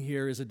happening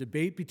here is a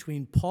debate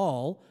between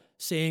Paul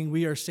saying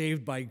we are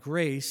saved by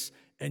grace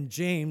and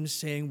James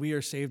saying we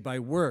are saved by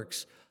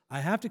works. I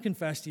have to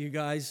confess to you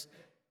guys,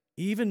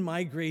 even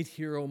my great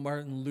hero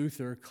Martin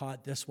Luther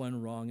caught this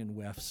one wrong in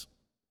whiffs.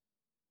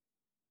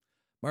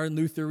 Martin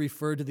Luther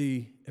referred to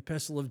the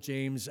epistle of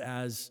James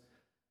as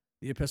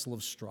the epistle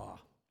of straw.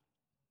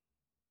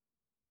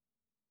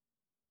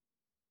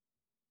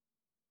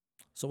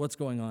 So what's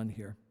going on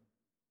here?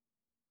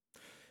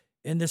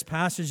 In this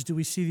passage, do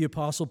we see the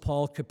Apostle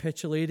Paul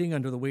capitulating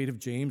under the weight of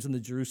James and the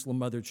Jerusalem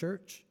Mother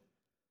Church?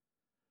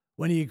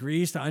 When he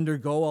agrees to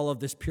undergo all of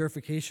this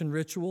purification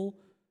ritual,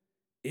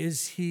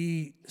 is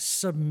he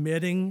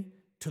submitting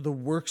to the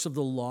works of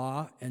the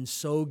law and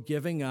so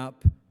giving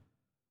up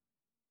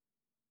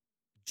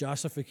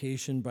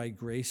justification by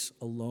grace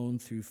alone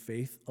through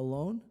faith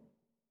alone?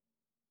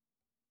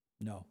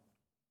 No.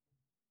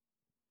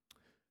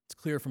 It's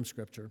clear from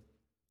Scripture.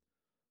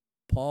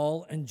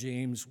 Paul and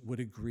James would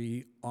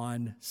agree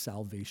on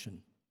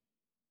salvation.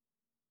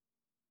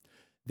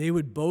 They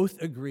would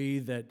both agree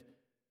that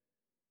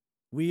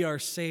we are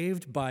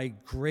saved by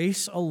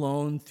grace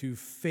alone through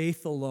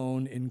faith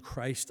alone in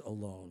Christ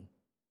alone.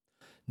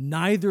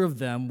 Neither of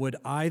them would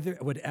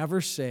ever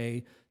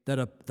say that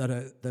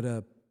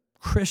a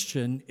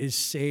Christian is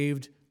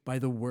saved by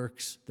the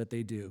works that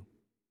they do.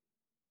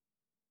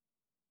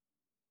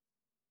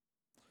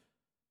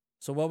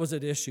 So what was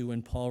at issue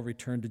when Paul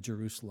returned to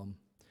Jerusalem?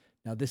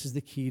 Now, this is the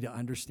key to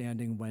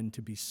understanding when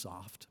to be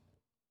soft.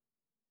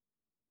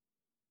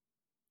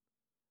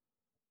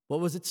 What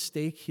was at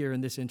stake here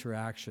in this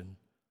interaction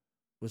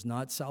was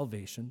not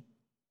salvation.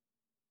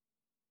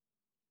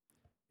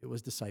 It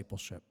was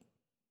discipleship.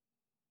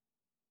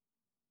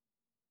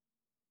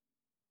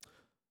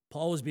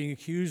 Paul was being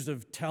accused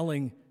of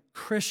telling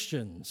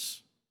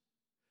Christians,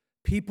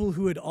 people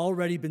who had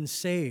already been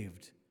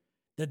saved,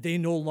 that they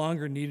no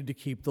longer needed to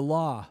keep the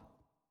law.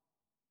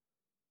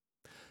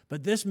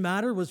 But this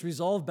matter was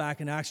resolved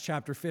back in Acts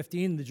chapter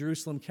 15, the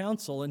Jerusalem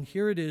Council, and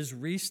here it is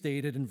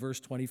restated in verse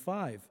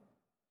 25.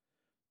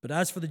 But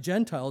as for the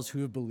Gentiles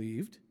who have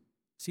believed,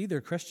 see, they're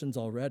Christians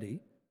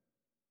already,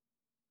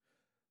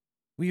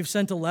 we have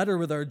sent a letter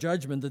with our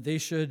judgment that they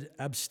should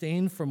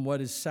abstain from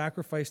what is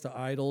sacrificed to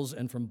idols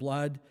and from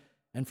blood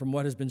and from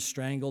what has been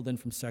strangled and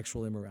from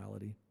sexual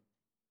immorality.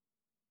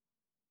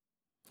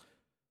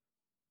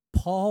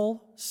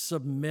 Paul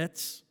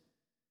submits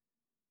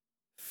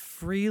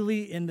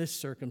freely in this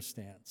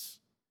circumstance.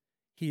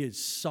 He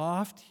is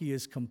soft, he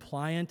is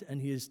compliant, and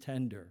he is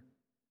tender.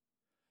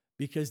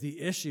 Because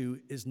the issue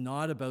is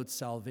not about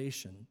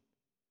salvation,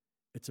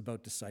 it's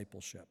about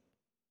discipleship.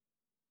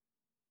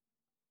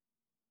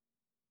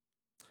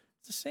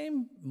 It's the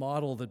same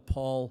model that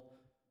Paul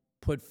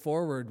put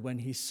forward when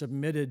he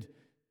submitted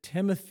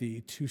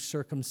Timothy to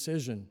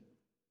circumcision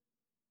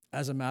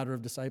as a matter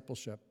of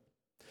discipleship.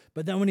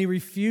 But then when he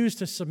refused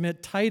to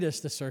submit Titus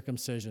to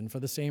circumcision for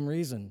the same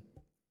reason.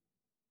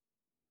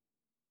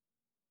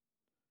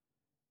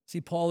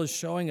 See, Paul is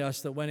showing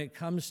us that when it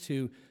comes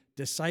to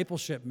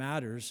discipleship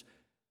matters,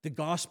 the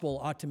gospel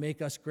ought to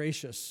make us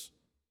gracious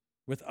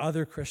with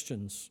other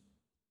Christians.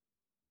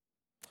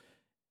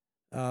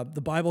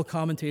 The Bible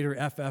commentator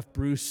F.F.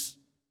 Bruce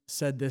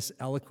said this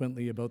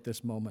eloquently about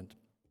this moment.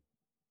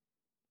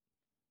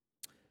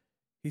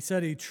 He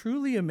said, a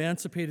truly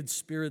emancipated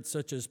spirit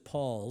such as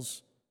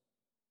Paul's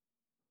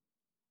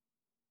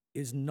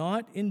is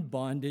not in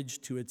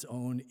bondage to its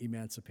own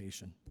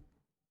emancipation.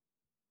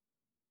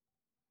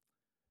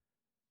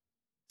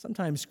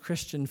 Sometimes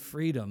Christian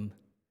freedom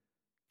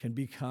can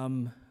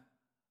become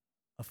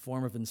a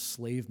form of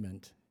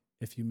enslavement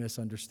if you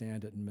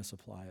misunderstand it and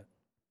misapply it.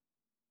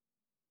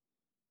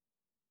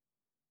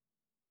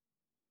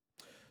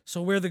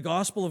 So where the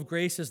gospel of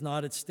grace is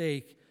not at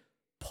stake,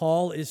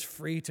 Paul is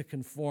free to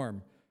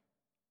conform.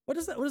 What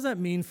does that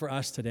mean for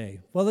us today?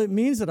 Well, it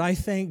means that I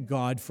thank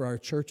God for our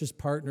church's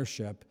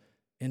partnership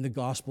in the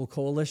Gospel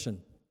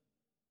Coalition.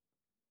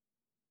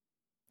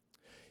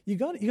 You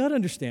got to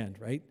understand,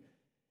 right?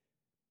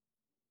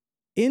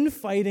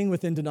 Infighting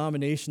within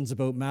denominations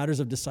about matters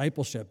of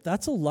discipleship,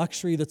 that's a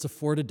luxury that's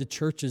afforded to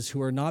churches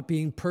who are not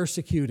being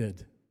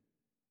persecuted.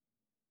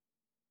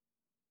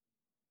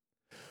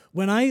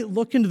 When I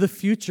look into the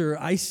future,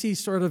 I see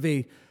sort of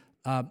a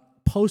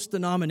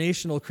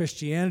post-denominational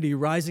Christianity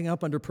rising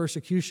up under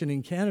persecution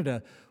in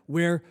Canada,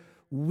 where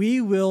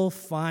we will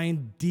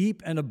find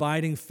deep and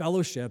abiding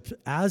fellowship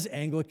as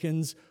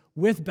Anglicans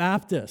with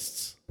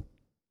Baptists.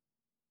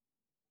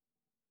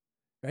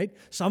 Right?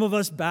 Some of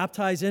us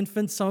baptize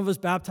infants, some of us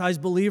baptize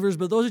believers,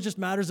 but those are just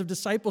matters of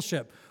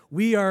discipleship.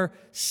 We are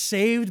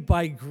saved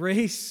by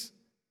grace,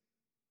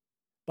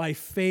 by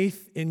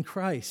faith in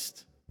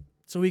Christ,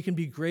 so we can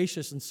be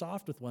gracious and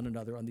soft with one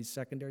another on these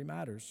secondary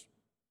matters.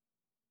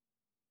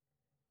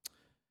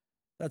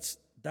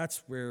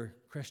 That's where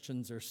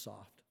Christians are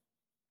soft.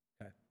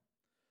 Okay.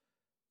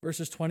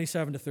 Verses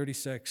 27 to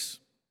 36.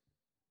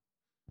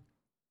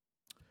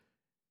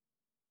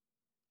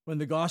 When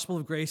the gospel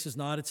of grace is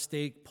not at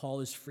stake,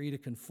 Paul is free to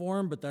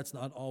conform, but that's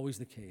not always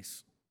the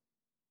case.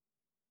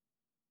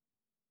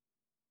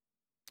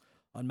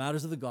 On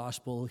matters of the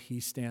gospel, he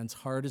stands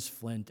hard as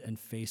flint and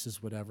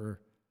faces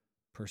whatever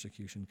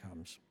persecution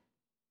comes.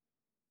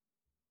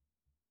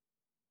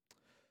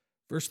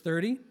 Verse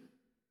 30.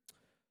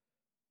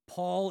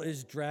 Paul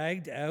is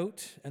dragged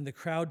out and the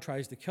crowd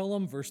tries to kill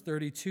him. Verse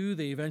 32,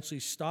 they eventually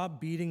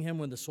stop beating him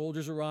when the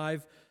soldiers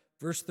arrive.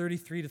 Verse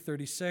 33 to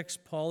 36,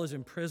 Paul is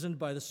imprisoned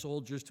by the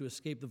soldiers to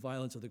escape the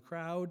violence of the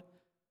crowd.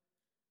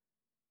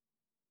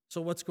 So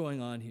what's going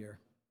on here?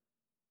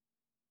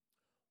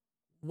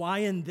 Why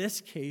in this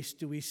case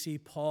do we see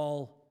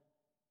Paul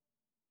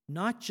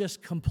not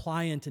just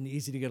compliant and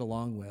easy to get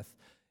along with?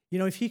 You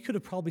know, if he could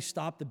have probably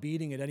stopped the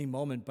beating at any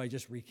moment by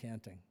just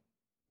recanting.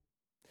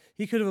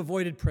 He could have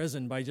avoided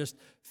prison by just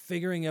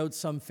figuring out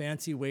some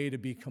fancy way to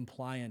be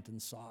compliant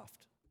and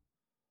soft.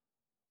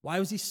 Why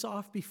was he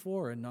soft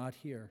before and not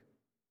here?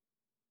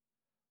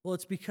 Well,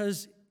 it's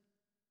because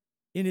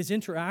in his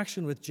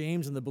interaction with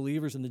James and the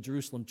believers in the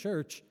Jerusalem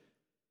church,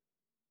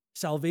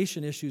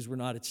 salvation issues were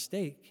not at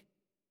stake.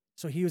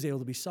 So he was able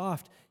to be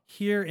soft.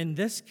 Here in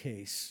this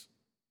case,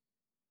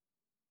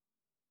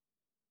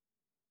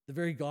 the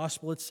very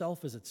gospel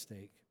itself is at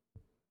stake.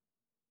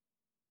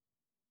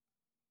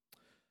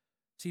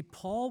 See,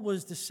 Paul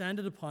was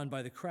descended upon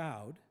by the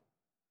crowd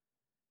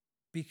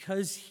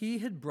because he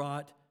had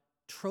brought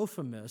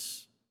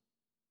Trophimus,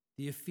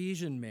 the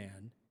Ephesian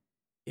man,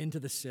 into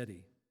the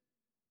city.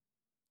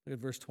 Look at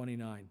verse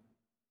 29.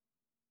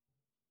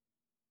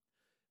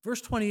 Verse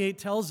 28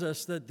 tells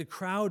us that the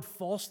crowd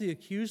falsely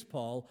accused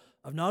Paul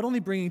of not only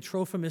bringing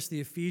Trophimus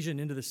the Ephesian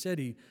into the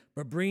city,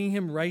 but bringing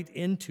him right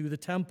into the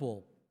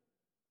temple.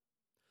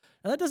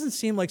 Now, that doesn't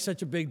seem like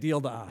such a big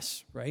deal to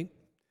us, right?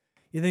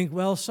 You think,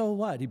 well, so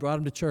what? He brought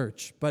him to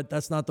church, but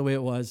that's not the way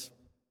it was.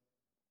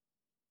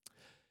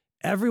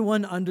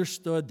 Everyone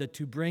understood that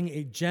to bring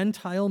a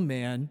Gentile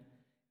man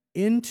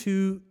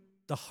into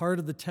the heart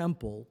of the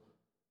temple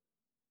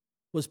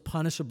was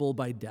punishable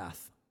by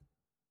death.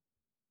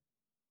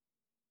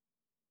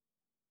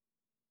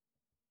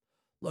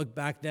 Look,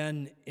 back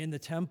then in the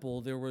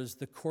temple, there was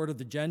the court of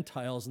the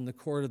Gentiles and the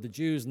court of the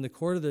Jews. And the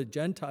court of the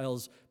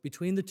Gentiles,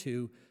 between the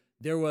two,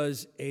 there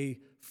was a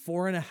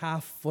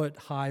 4.5-foot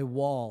high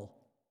wall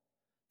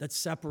that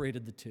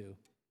separated the two.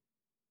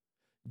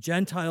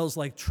 Gentiles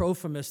like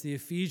Trophimus the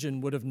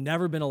Ephesian would have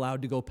never been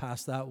allowed to go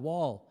past that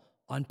wall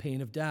on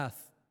pain of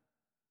death.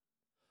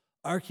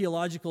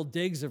 Archaeological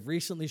digs have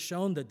recently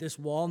shown that this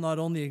wall not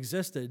only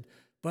existed,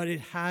 but it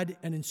had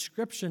an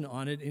inscription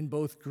on it in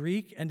both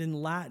Greek and in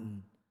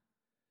Latin,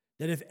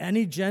 that if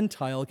any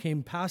Gentile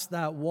came past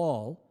that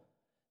wall,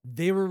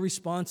 they were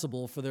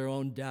responsible for their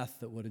own death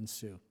that would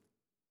ensue.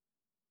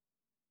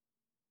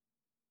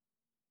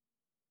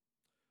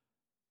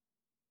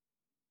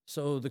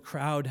 So the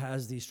crowd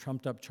has these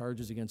trumped up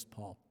charges against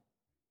Paul.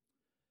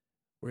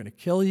 We're going to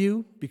kill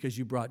you because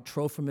you brought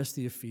Trophimus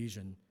the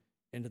Ephesian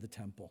into the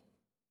temple.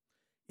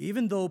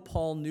 Even though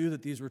Paul knew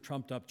that these were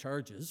trumped up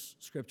charges,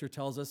 Scripture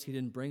tells us he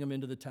didn't bring him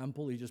into the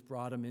temple, he just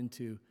brought him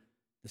into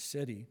the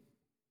city.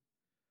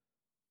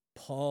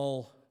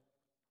 Paul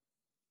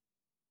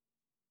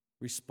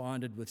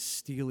responded with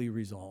steely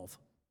resolve.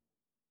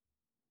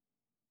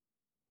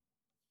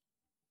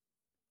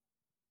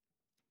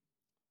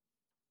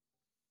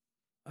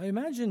 I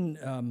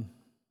imagine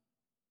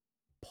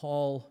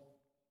Paul,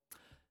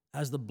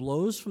 as the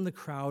blows from the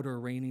crowd are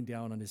raining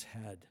down on his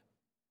head,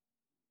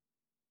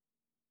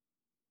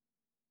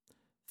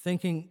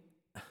 thinking,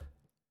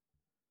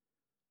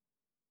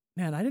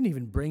 man, I didn't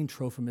even bring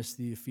Trophimus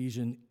the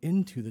Ephesian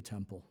into the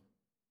temple.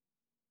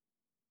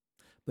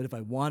 But if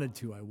I wanted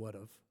to, I would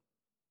have.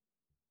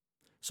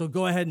 So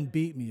go ahead and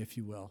beat me, if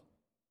you will.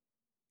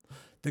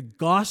 The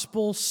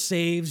gospel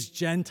saves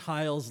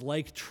Gentiles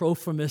like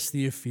Trophimus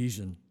the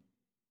Ephesian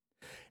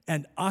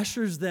and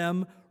ushers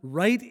them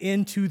right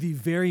into the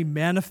very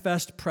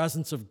manifest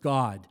presence of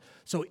God.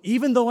 So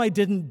even though I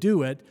didn't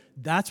do it,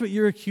 that's what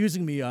you're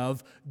accusing me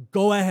of.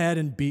 Go ahead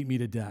and beat me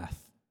to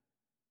death.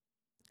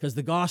 Because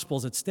the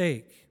gospel's at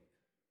stake.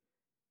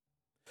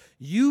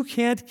 You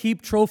can't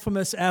keep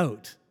Trophimus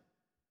out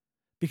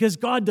because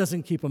God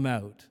doesn't keep him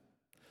out.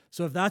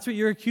 So if that's what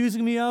you're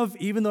accusing me of,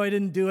 even though I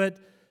didn't do it,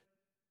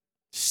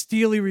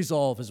 steely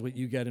resolve is what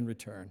you get in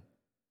return.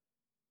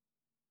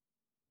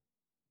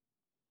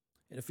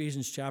 In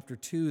Ephesians chapter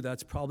 2,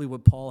 that's probably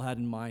what Paul had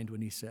in mind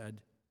when he said,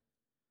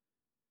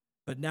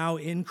 "But now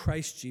in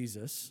Christ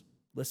Jesus,"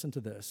 listen to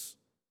this,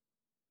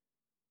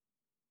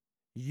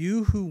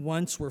 "you who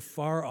once were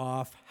far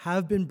off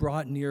have been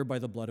brought near by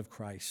the blood of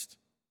Christ."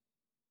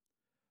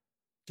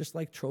 Just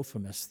like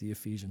Trophimus the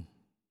Ephesian.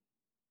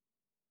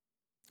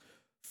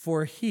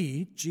 "For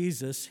he,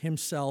 Jesus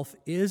himself,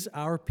 is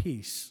our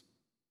peace,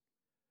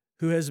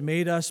 who has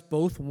made us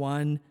both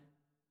one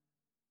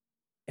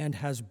and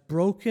has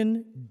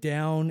broken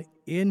down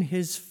in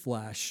his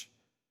flesh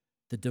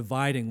the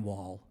dividing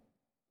wall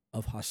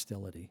of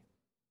hostility."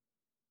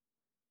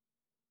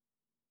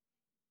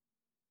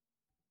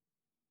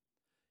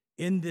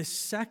 In this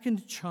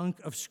second chunk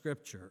of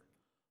Scripture,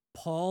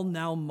 Paul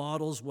now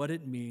models what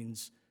it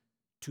means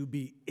to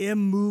be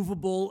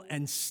immovable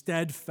and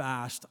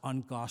steadfast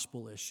on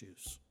gospel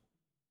issues.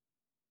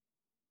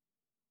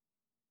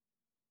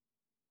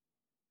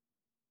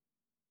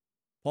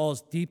 Paul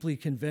is deeply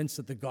convinced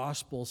that the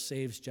gospel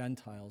saves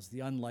Gentiles, the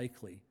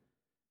unlikely,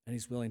 and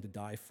he's willing to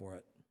die for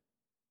it.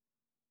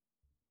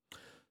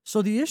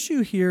 So the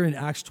issue here in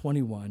Acts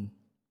 21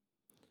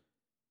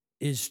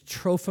 is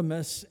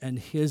Trophimus and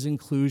his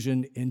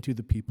inclusion into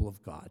the people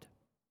of God.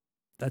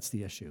 That's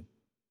the issue.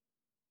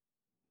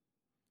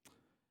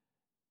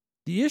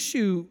 The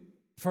issue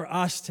for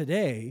us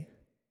today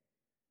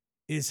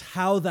is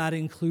how that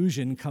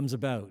inclusion comes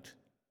about.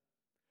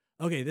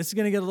 Okay, this is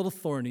going to get a little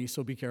thorny,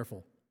 so be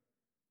careful.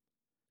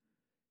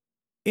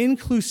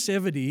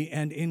 Inclusivity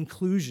and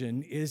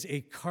inclusion is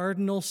a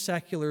cardinal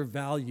secular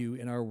value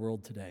in our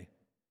world today.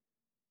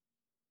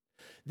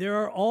 There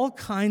are all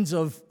kinds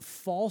of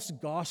false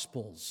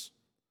gospels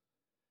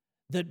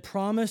that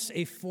promise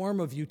a form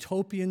of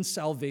utopian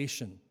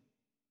salvation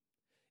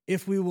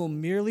if we will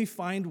merely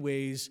find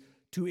ways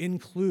to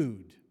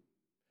include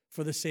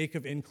for the sake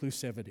of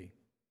inclusivity.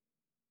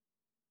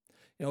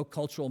 You know,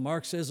 cultural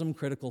Marxism,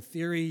 critical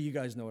theory, you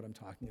guys know what I'm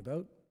talking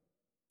about.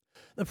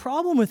 The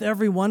problem with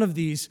every one of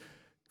these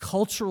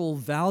cultural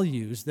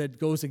values that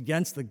goes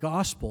against the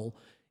gospel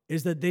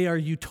is that they are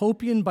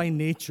utopian by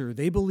nature.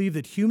 They believe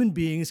that human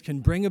beings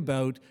can bring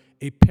about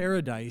a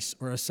paradise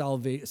or a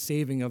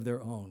saving of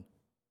their own.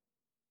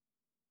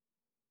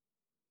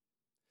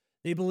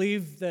 They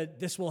believe that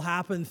this will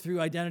happen through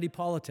identity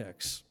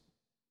politics.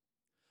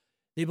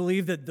 They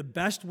believe that the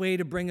best way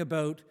to bring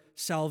about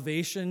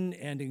salvation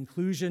and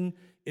inclusion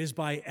is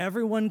by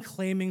everyone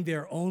claiming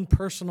their own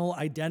personal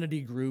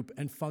identity group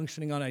and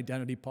functioning on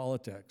identity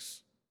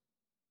politics.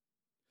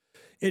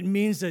 It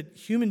means that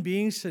human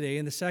beings today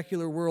in the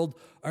secular world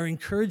are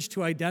encouraged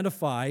to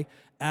identify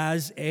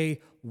as a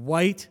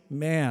white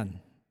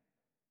man,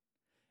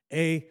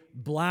 a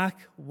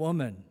black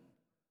woman.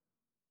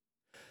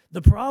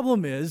 The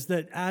problem is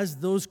that as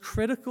those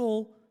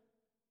critical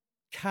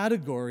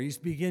categories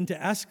begin to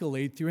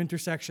escalate through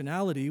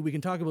intersectionality, we can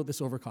talk about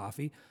this over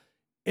coffee,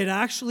 it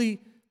actually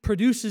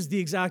produces the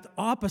exact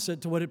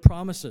opposite to what it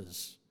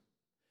promises.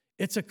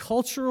 It's a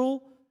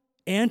cultural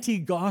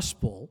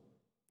anti-gospel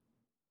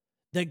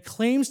that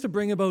claims to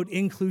bring about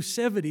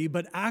inclusivity,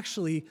 but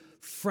actually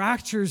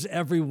fractures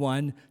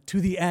everyone to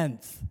the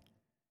nth.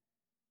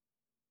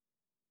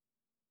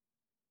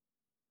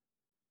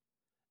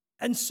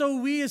 And so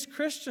we as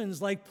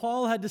Christians, like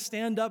Paul, had to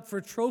stand up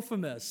for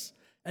Trophimus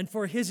and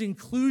for his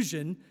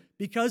inclusion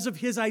because of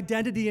his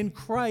identity in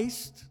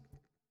Christ.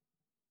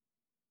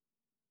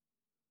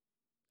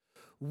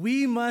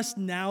 We must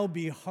now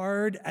be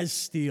hard as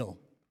steel.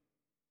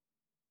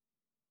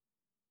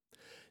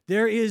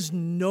 There is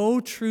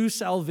no true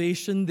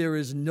salvation, there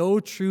is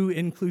no true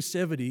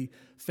inclusivity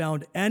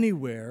found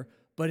anywhere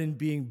but in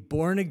being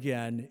born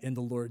again in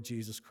the Lord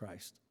Jesus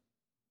Christ.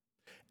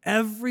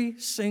 Every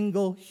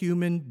single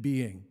human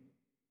being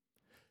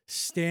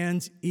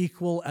stands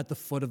equal at the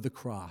foot of the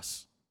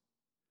cross.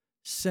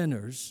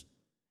 Sinners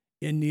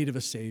in need of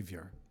a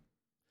Savior.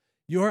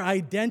 Your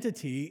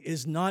identity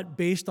is not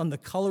based on the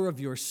color of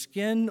your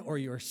skin or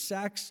your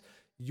sex.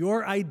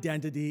 Your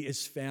identity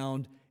is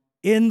found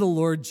in the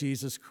Lord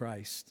Jesus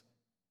Christ.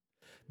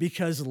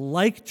 Because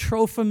like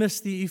Trophimus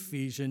the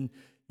Ephesian,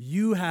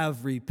 you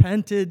have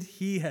repented,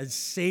 he has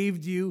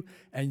saved you,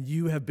 and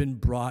you have been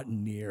brought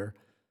near.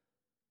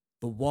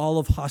 The wall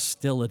of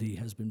hostility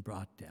has been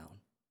brought down.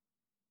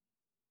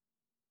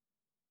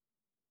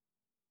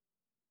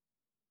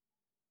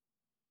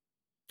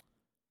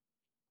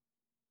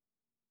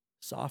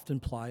 Soft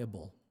and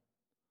pliable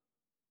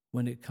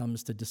when it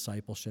comes to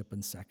discipleship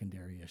and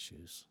secondary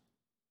issues.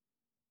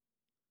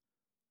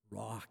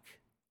 Rock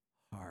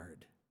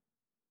hard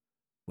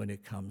when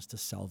it comes to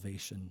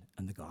salvation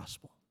and the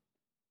gospel.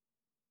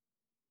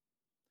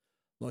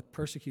 Look,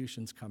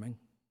 persecution's coming,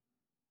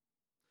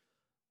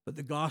 but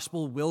the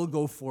gospel will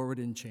go forward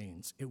in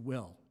chains. It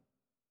will.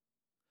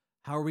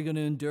 How are we going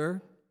to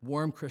endure?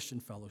 Warm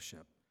Christian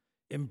fellowship.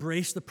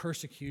 Embrace the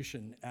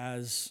persecution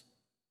as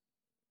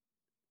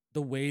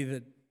the way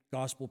that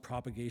gospel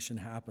propagation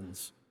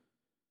happens.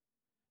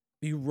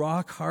 Be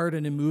rock hard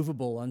and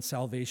immovable on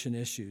salvation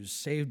issues,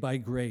 saved by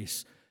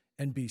grace,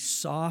 and be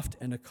soft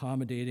and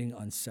accommodating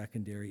on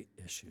secondary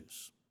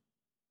issues.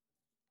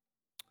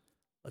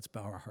 Let's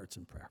bow our hearts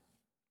in prayer.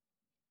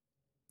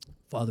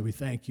 Father, we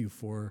thank you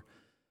for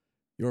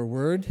your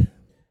word.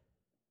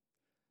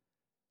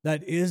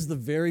 That is the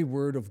very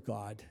word of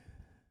God.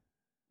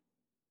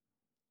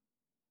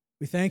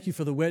 We thank you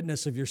for the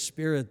witness of your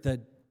Spirit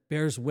that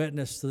bears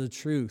witness to the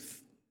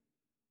truth.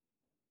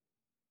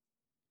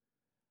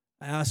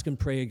 I ask and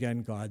pray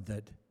again, God,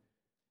 that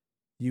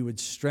you would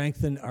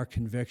strengthen our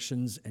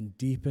convictions and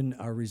deepen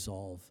our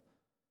resolve.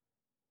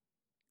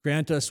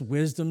 Grant us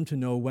wisdom to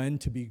know when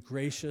to be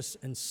gracious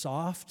and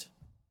soft,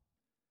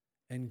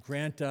 and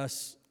grant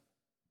us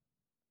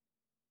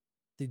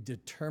the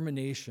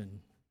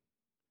determination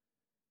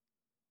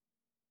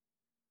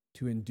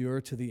to endure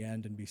to the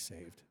end and be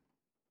saved.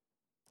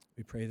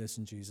 We pray this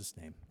in Jesus'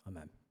 name.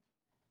 Amen.